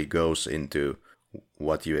essentially goes into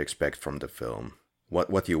what you expect from the film,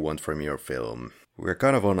 what you want from your film. We're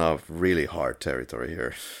kind of on a really hard territory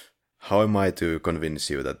here. How am I to convince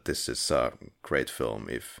you that this is a great film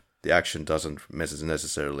if the action doesn't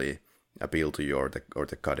necessarily appeal to you or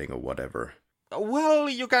the cutting or whatever? Well,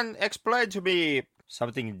 you can explain to me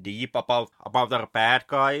something deep about our bad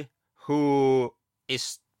guy who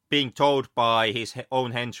is being told by his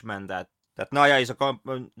own henchman that Naya is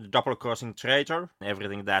a double-crossing traitor.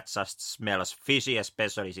 Everything that just smells fishy,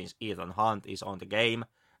 especially since Ethan Hunt is on the game.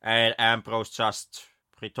 And Ambrose just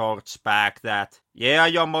retorts back that, yeah,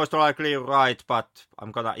 you're most likely right, but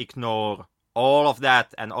I'm gonna ignore all of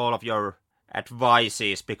that and all of your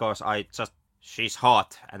advices because she's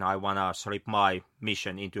hot and I wanna slip my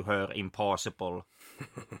mission into her impossible.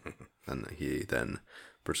 And he then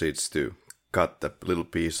proceeds to cut the little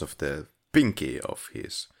piece of the pinky of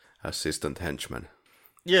his assistant henchman.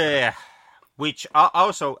 Yeah, which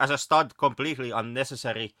also, as a stunt, completely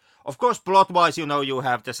unnecessary. Of course, plot-wise, you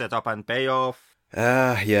have the setup and payoff.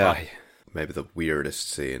 Yeah. Maybe the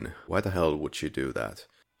weirdest scene. Why the hell would you do that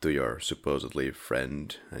to your supposedly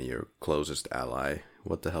friend and your closest ally?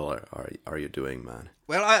 What the hell are you doing, man?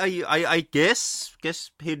 Well, I guess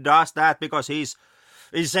he does that because he's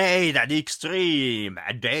insane and extreme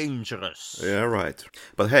and dangerous. Yeah, right.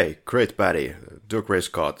 But hey, great baddie. Doug Ray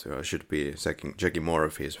Scott should be checking more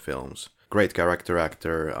of his films. Great character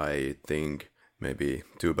actor, I think. Maybe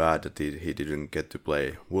too bad that he didn't get to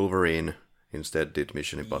play Wolverine. Instead did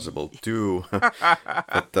Mission Impossible 2.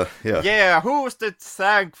 But, yeah. Yeah, who's to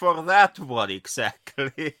thank for that one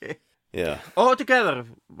exactly? Yeah. Altogether,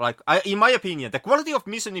 in my opinion, the quality of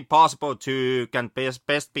Mission Impossible 2 can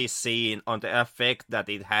best be seen on the effect that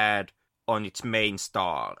it had on its main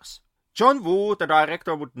stars. John Woo, the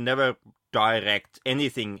director, would never direct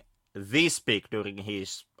anything this big during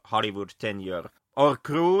his Hollywood tenure. Or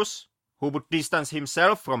Cruise, who would distance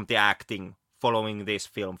himself from the acting following this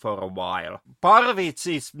film for a while. Part of it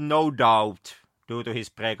is no doubt due to his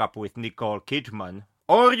breakup with Nicole Kidman.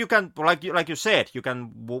 Or you can, like you said, you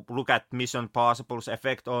can look at Mission Impossible's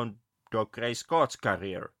effect on Doug Ray Scott's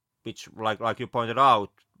career, which, like you pointed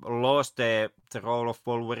out, lost the role of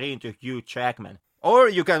Wolverine to Hugh Jackman. Or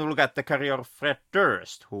you can look at the career of Fred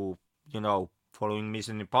Durst, who, following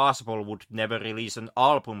Mission Impossible would never release an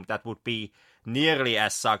album that would be nearly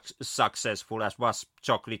as successful as was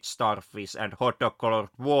Chocolate Starfish and Hot Dog Colored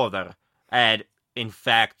Water. And in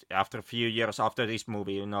fact, after a few years after this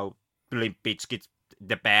movie, Limp Bizkit,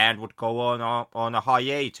 the band, would go on a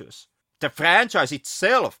hiatus. The franchise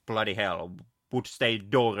itself, bloody hell, would stay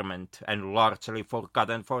dormant and largely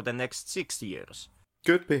forgotten for the next 6 years.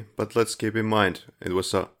 Could be, but let's keep in mind, it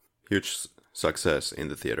was a huge success in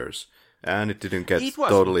the theaters. And it didn't get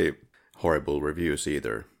totally horrible reviews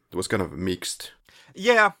either. It was kind of mixed.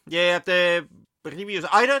 Yeah, the reviews.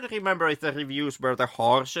 I don't remember if the reviews were the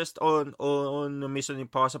harshest on Mission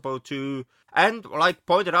Impossible 2. And like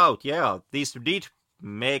pointed out, this did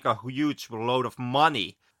make a huge load of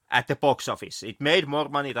money at the box office. It made more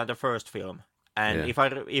money than the first film. And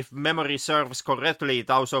if memory serves correctly, it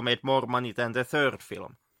also made more money than the third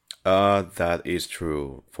film. That is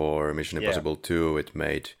true. For Mission Impossible 2, it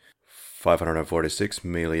made $546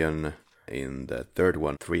 million. In the third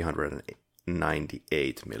one,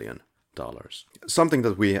 $398 million. Something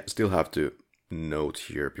that we still have to note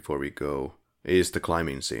here before we go is the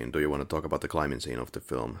climbing scene. Do you want to talk about the climbing scene of the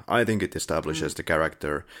film? I think it establishes the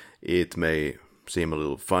character. It may seem a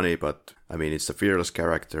little funny, but I mean, it's a fearless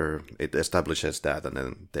character. It establishes that and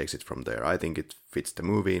then takes it from there. I think it fits the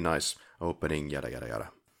movie. Nice opening, yada yada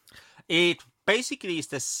yada. It basically is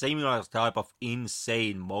the similar type of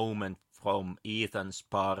insane moment from Ethan's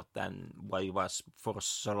part than what it was for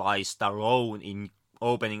Sly Stallone in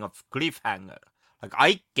opening of Cliffhanger. Like,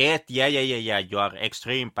 I get, yeah, you're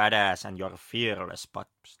extreme badass and you're fearless, but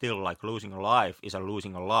still, like, losing a life is a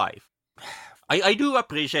losing a life. I do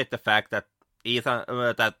appreciate the fact that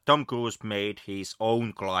that Tom Cruise made his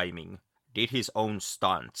own climbing, did his own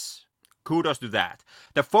stunts. Kudos to that.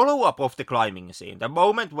 The follow-up of the climbing scene, the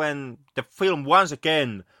moment when the film once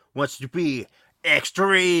again wants to be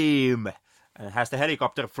extreme, and has the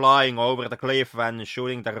helicopter flying over the cliff and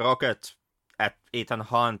shooting the rocket at Ethan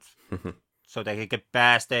Hunt so that he can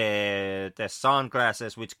pass the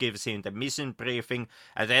sunglasses, which gives him the mission briefing,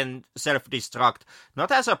 and then self-destruct.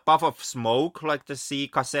 Not as a puff of smoke like the C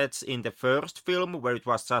cassettes in the first film, where it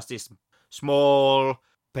was just this small,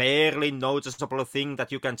 barely noticeable thing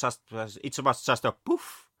that you can just... It was just a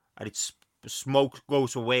poof, and its smoke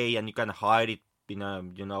goes away, and you can hide it in a,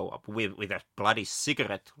 with a bloody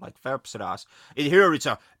cigarette, like Phelps does. In here, it's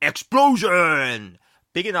a explosion!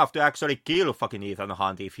 Big enough to actually kill fucking Ethan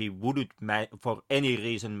Hunt if he wouldn't, for any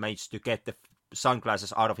reason, manage to get the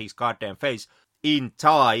sunglasses out of his goddamn face in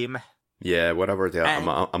time. Yeah, whatever the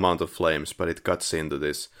amount of flames, but it cuts into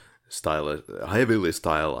this heavily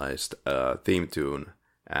stylized theme tune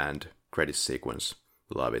and credit sequence.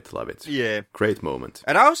 Love it. Yeah. Great moment.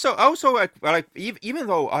 And also, like even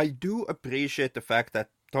though I do appreciate the fact that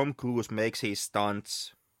Tom Cruise makes his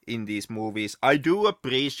stunts in these movies, I do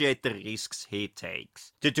appreciate the risks he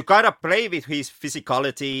takes. To kind of play with his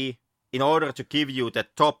physicality in order to give you the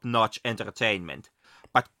top-notch entertainment.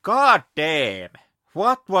 But goddamn,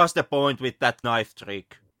 what was the point with that knife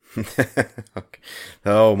trick? Okay.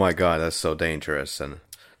 Oh my god, that's so dangerous and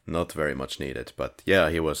not very much needed. But yeah,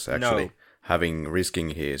 he was actually risking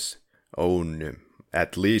his own,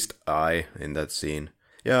 at least eye in that scene.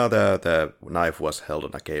 Yeah, the knife was held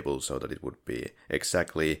on a cable so that it would be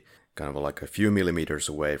exactly kind of like a few millimeters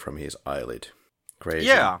away from his eyelid. Crazy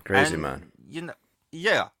man.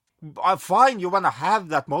 Yeah. Fine, you want to have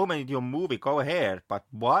that moment in your movie, go ahead, but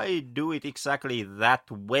why do it exactly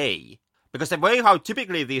that way? Because the way how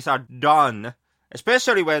typically these are done,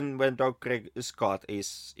 especially when Doug Scott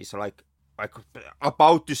is like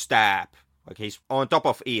about to stab, like he's on top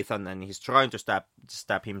of Ethan and he's trying to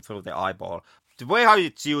stab him through the eyeball. The way how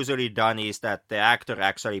it's usually done is that the actor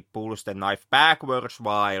actually pulls the knife backwards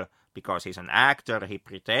while, because he's an actor, he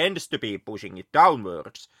pretends to be pushing it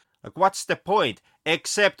downwards. Like, what's the point?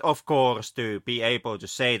 Except, of course, to be able to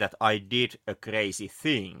say that I did a crazy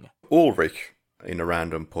thing. Ulrich, in a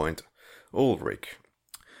random point, Ulrich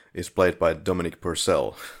is played by Dominic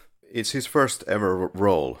Purcell. It's his first ever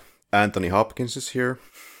role. Anthony Hopkins is here,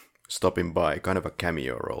 stopping by, kind of a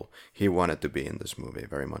cameo role. He wanted to be in this movie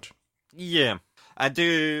very much. Yeah, and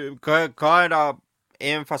to kind of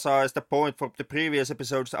emphasize the point from the previous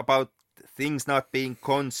episodes about things not being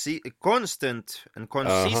constant and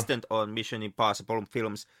consistent on Mission Impossible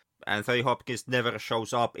films, Anthony Hopkins never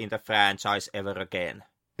shows up in the franchise ever again.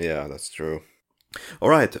 Yeah, that's true.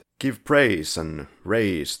 Alright, give praise and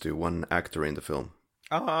raise to one actor in the film.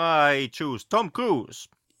 I choose Tom Cruise.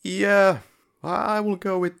 Yeah, I will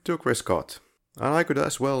go with Douglas Scott. And I could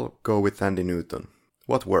as well go with Thandie Newton.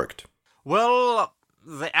 What worked? Well,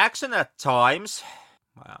 the action at times...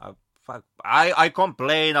 I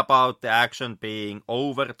complain about the action being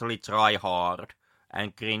overtly try-hard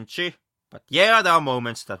and cringy, but yeah, there are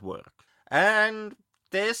moments that work. And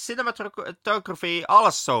the cinematography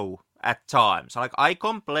also at times. Like, I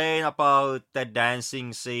complain about the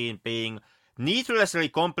dancing scene being needlessly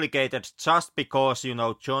complicated just because,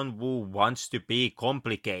 John Woo wants to be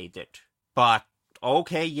complicated. But,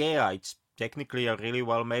 okay, yeah, it's technically a really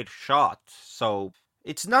well-made shot, so...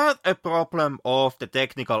 It's not a problem of the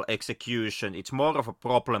technical execution, it's more of a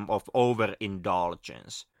problem of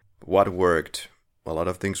overindulgence. What worked? A lot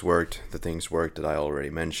of things worked, the things worked that I already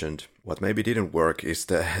mentioned. What maybe didn't work is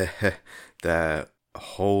the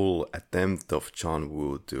whole attempt of John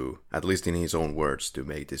Woo to, at least in his own words, to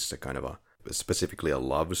make this a kind of specifically a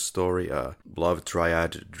love story, a love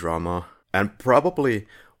triad drama. And probably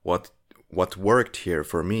what worked here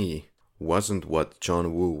for me wasn't what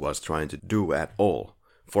John Woo was trying to do at all.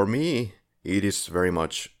 For me, it is very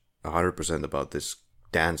much 100% about this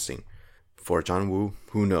dancing. For John Woo,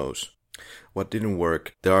 who knows? What didn't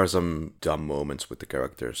work, there are some dumb moments with the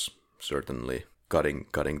characters, certainly. Cutting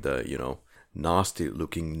the, nasty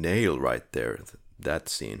looking nail right there, that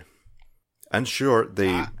scene. And sure,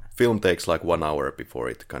 the film takes like 1 hour before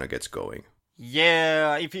it kind of gets going.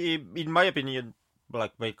 Yeah, in my opinion,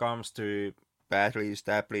 like when it comes to badly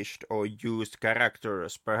established or used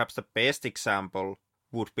characters, perhaps the best example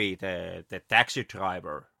would be the taxi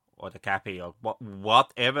driver or the cabbie or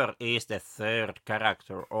whatever is the third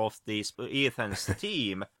character of this Ethan's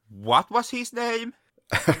team. What was his name?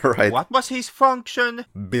 Right. What was his function?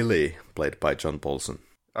 Billy, played by John Paulson.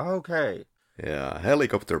 Okay. Yeah,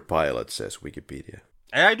 helicopter pilot, says Wikipedia.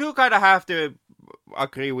 And I do kind of have to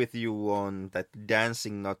agree with you on that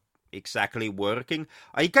dancing not exactly working.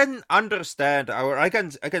 I can understand, or I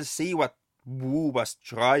can see what Wu was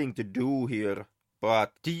trying to do here.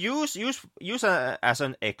 But to use as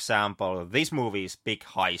an example, this movie's big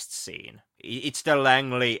heist scene. It's the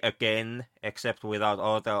Langley again, except without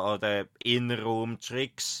all the in-room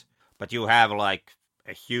tricks. But you have like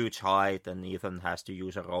a huge height, and Ethan has to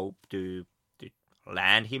use a rope to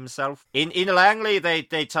land himself. In Langley, they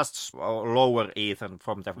just lower Ethan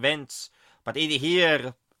from the vents. But in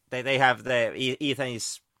here, they have Ethan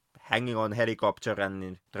is hanging on helicopter,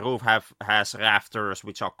 and the roof has rafters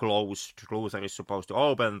which are closed. Luther is supposed to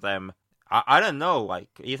open them. I don't know, like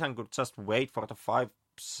Ethan could just wait for the 5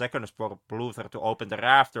 seconds for Luther to open the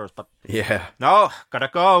rafters, but yeah, no,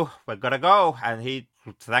 we gotta go, and he,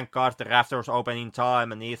 thank God, the rafters open in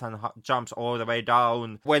time, and Ethan jumps all the way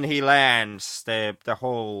down. When he lands, the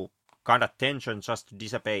whole kind of tension just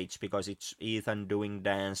dissipates because it's Ethan doing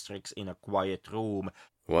dance tricks in a quiet room.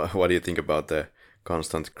 What do you think about the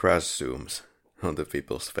constant crash zooms on the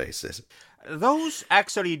people's faces? Those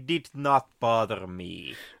actually did not bother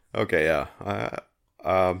me. Okay, yeah.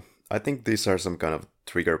 I think these are some kind of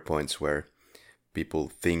trigger points where people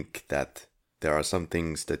think that there are some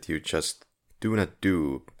things that you just do not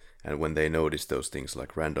do, and when they notice those things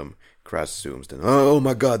like random crash zooms, then, oh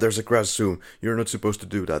my god, there's a crash zoom, you're not supposed to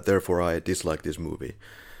do that, therefore I dislike this movie.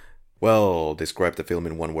 Well, describe the film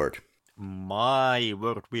in one word. My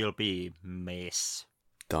word will be mess.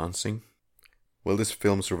 Dancing? Will this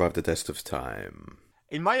film survive the test of time?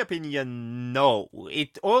 In my opinion, no.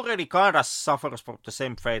 It already kind of suffers from the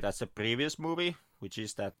same fate as the previous movie, which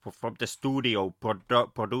is that from the studio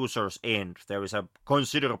producer's end, there is a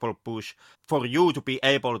considerable push for you to be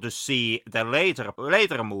able to see the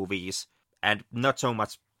later movies and not so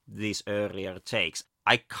much these earlier takes.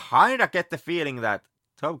 I kind of get the feeling that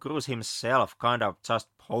Tom Cruise himself kind of just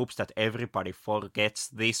hopes that everybody forgets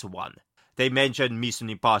this one. They mentioned Mission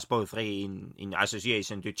Impossible 3 in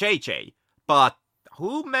association to JJ, but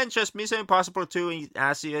who mentions Mission Impossible 2 in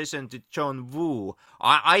association to John Woo?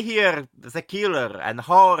 I hear The Killer and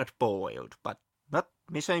Hard Boiled, but not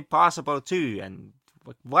Mission Impossible 2. And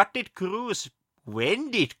when did Cruise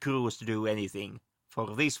do anything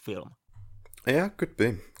for this film? Yeah, could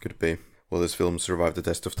be. Will this film survive the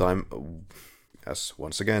test of time? As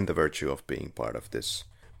once again, the virtue of being part of this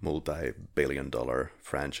multi-billion-dollar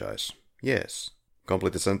franchise. Yes.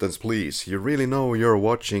 Complete the sentence, please. You really know you're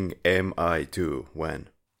watching MI2 when?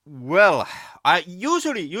 Well, I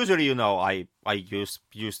usually, I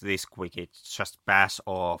use this quickie, just pass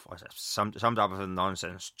off some type of a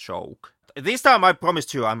nonsense joke. This time, I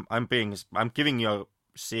promised you, I'm giving you a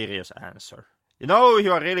serious answer. You know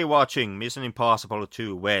you are really watching Mission Impossible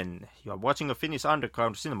 2 when you are watching a Finnish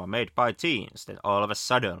underground cinema made by teens. Then all of a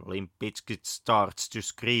sudden, Limp Bizkit starts to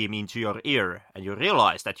scream into your ear, and you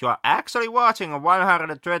realize that you are actually watching a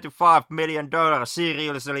 $125 million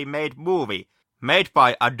seriously made movie made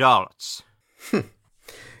by adults.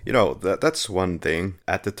 You know, that's one thing.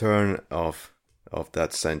 At the turn of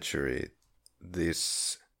that century,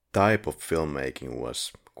 this type of filmmaking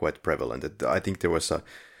was quite prevalent. I think there was a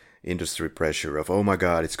industry pressure of, oh my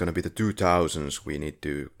god, it's going to be the 2000s, we need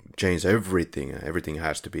to change everything. Everything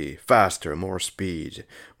has to be faster, more speed,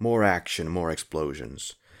 more action, more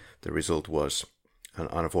explosions. The result was an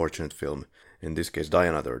unfortunate film, in this case Die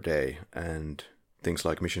Another Day, and things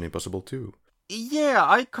like Mission Impossible 2. Yeah,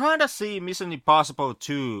 I kind of see Mission Impossible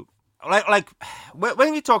 2, like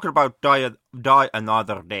when we talk about Die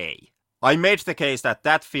Another Day, I made the case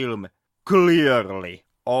that film clearly,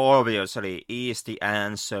 obviously, is the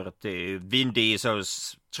answer to Vin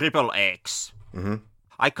Diesel's Triple X. Mm-hmm.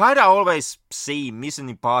 I kind of always see Mission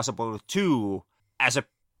Impossible 2 as a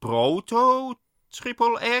proto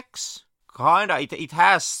Triple X. Kinda, it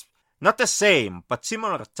has not the same, but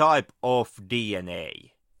similar type of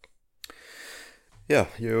DNA. Yeah,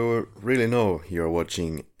 you really know you're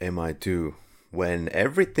watching MI2 when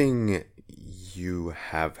everything you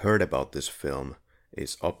have heard about this film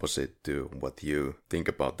is opposite to what you think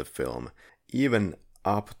about the film. Even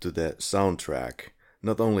up to the soundtrack,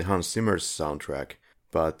 not only Hans Zimmer's soundtrack,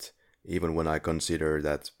 but even when I consider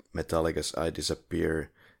that Metallica's I Disappear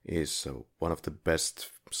is one of the best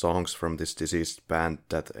songs from this deceased band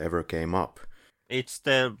that ever came up. It's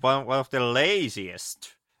the one of the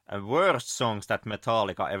laziest and worst songs that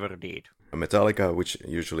Metallica ever did. Metallica, which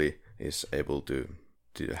usually is able to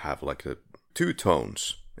have like 2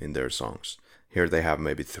 tones in their songs. Here they have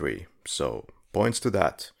maybe 3, so points to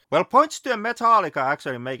that. Well, points to Metallica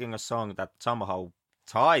actually making a song that somehow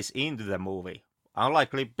ties into the movie.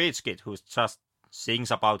 Unlike Limp Bizkit, who just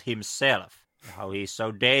sings about himself, how he's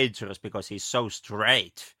so dangerous because he's so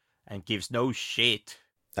straight and gives no shit.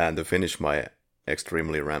 And to finish my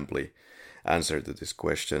extremely rambly answer to this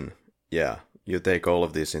question, yeah, you take all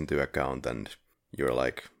of this into account and you're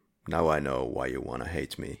like, now I know why you want to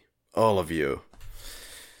hate me. All of you.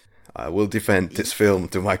 I will defend this film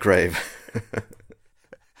to my grave.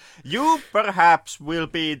 You perhaps will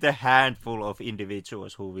be the handful of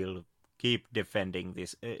individuals who will keep defending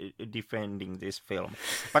this film.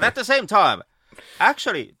 But at the same time,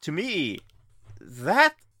 actually, to me,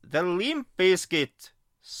 that the Limp Bizkit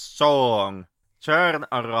song Turn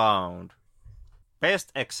Around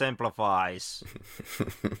best exemplifies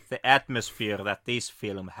the atmosphere that this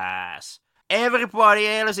film has. Everybody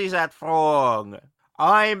else is at wrong.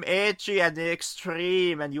 I'm edgy and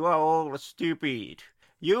extreme and you are all stupid.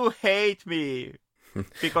 You hate me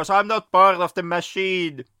because I'm not part of the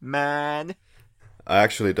machine, man. I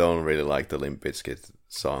actually don't really like the Limp Bizkit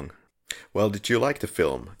song. Well, did you like the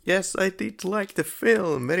film? Yes, I did like the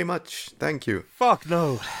film very much. Thank you. Fuck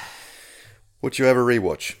no. Would you ever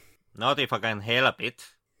rewatch? Not if I can help it.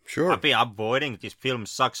 Sure. I've been avoiding this film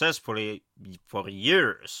successfully for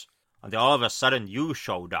years. Until all of a sudden you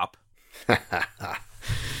showed up.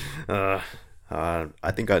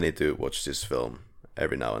 I think I need to watch this film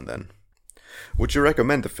every now and then. Would you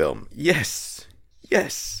recommend the film? Yes.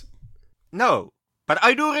 Yes. No, but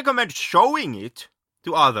I do recommend showing it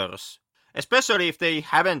to others. Especially if they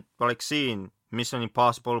haven't seen Mission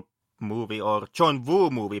Impossible movie or John Woo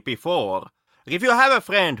movie before. If you have a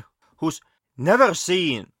friend who's never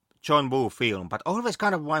seen John Woo film, but always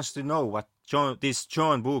kind of wants to know what these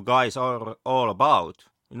John Woo guys are all about,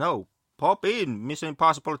 pop in Mission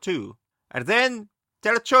Impossible 2. And then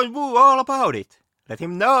tell John Woo all about it. Let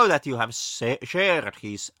him know that you have shared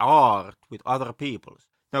his art with other people.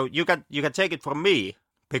 Now, you can take it from me,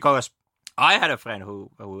 because I had a friend who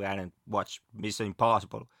hadn't watched Mission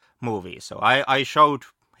Impossible movies. So I showed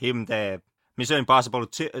him the Mission Impossible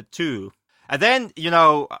 2. And then,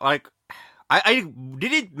 I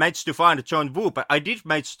didn't manage to find John Woo, but I did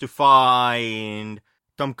manage to find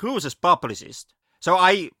Tom Cruise's publicist. So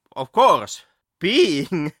I, of course,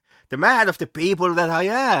 being the man of the people that I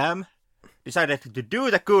am, decided to do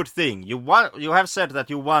the good thing. You have said that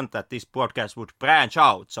you want that this podcast would branch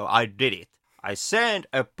out, so I did it. I sent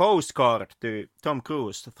a postcard to Tom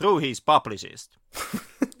Cruise through his publicist,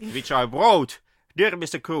 in which I wrote, "Dear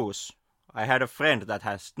Mr. Cruise, I had a friend that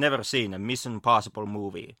has never seen a Mission Impossible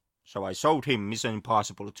movie, so I showed him Mission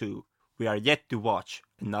Impossible 2. We are yet to watch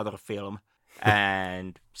another film,"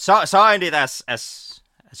 and signed it as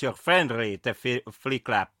your friendly the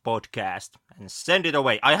Flicklab podcast, and send it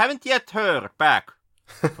away. I haven't yet heard back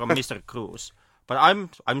from Mr. Cruise, but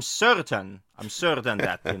I'm certain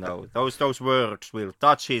that those words will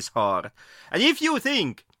touch his heart. And if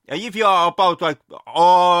you are about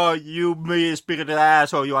oh, you mean-spirited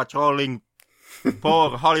asshole, you are trolling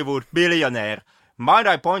poor Hollywood billionaire, might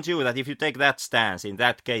I point you that if you take that stance, in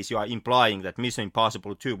that case you are implying that Mission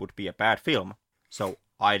Impossible 2 would be a bad film. So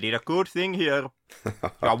I did a good thing here.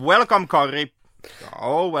 You're welcome, Kari. You're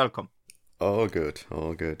all welcome. All good,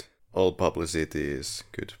 all good. All publicity is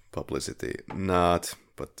good publicity. Not,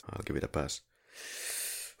 but I'll give it a pass.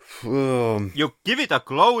 You give it a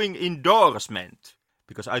glowing endorsement.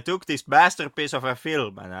 Because I took this masterpiece of a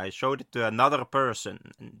film and I showed it to another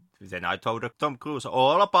person. And then I told Tom Cruise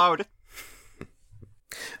all about it.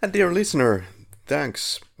 And dear listener,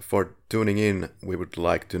 thanks for tuning in. We would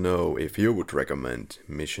like to know if you would recommend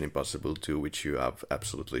Mission Impossible 2, which you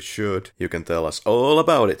absolutely should. You can tell us all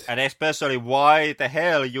about it. And especially why the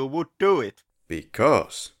hell you would do it.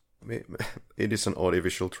 Because it is an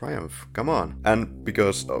audiovisual triumph. Come on. And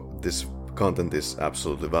because this content is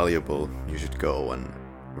absolutely valuable, you should go and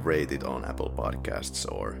rate it on Apple Podcasts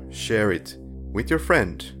or share it with your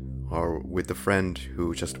friend or with the friend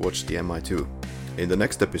who just watched the MI2. In the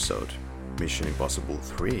next episode, Mission Impossible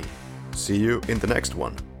 3. See you in the next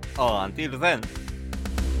one. Until then.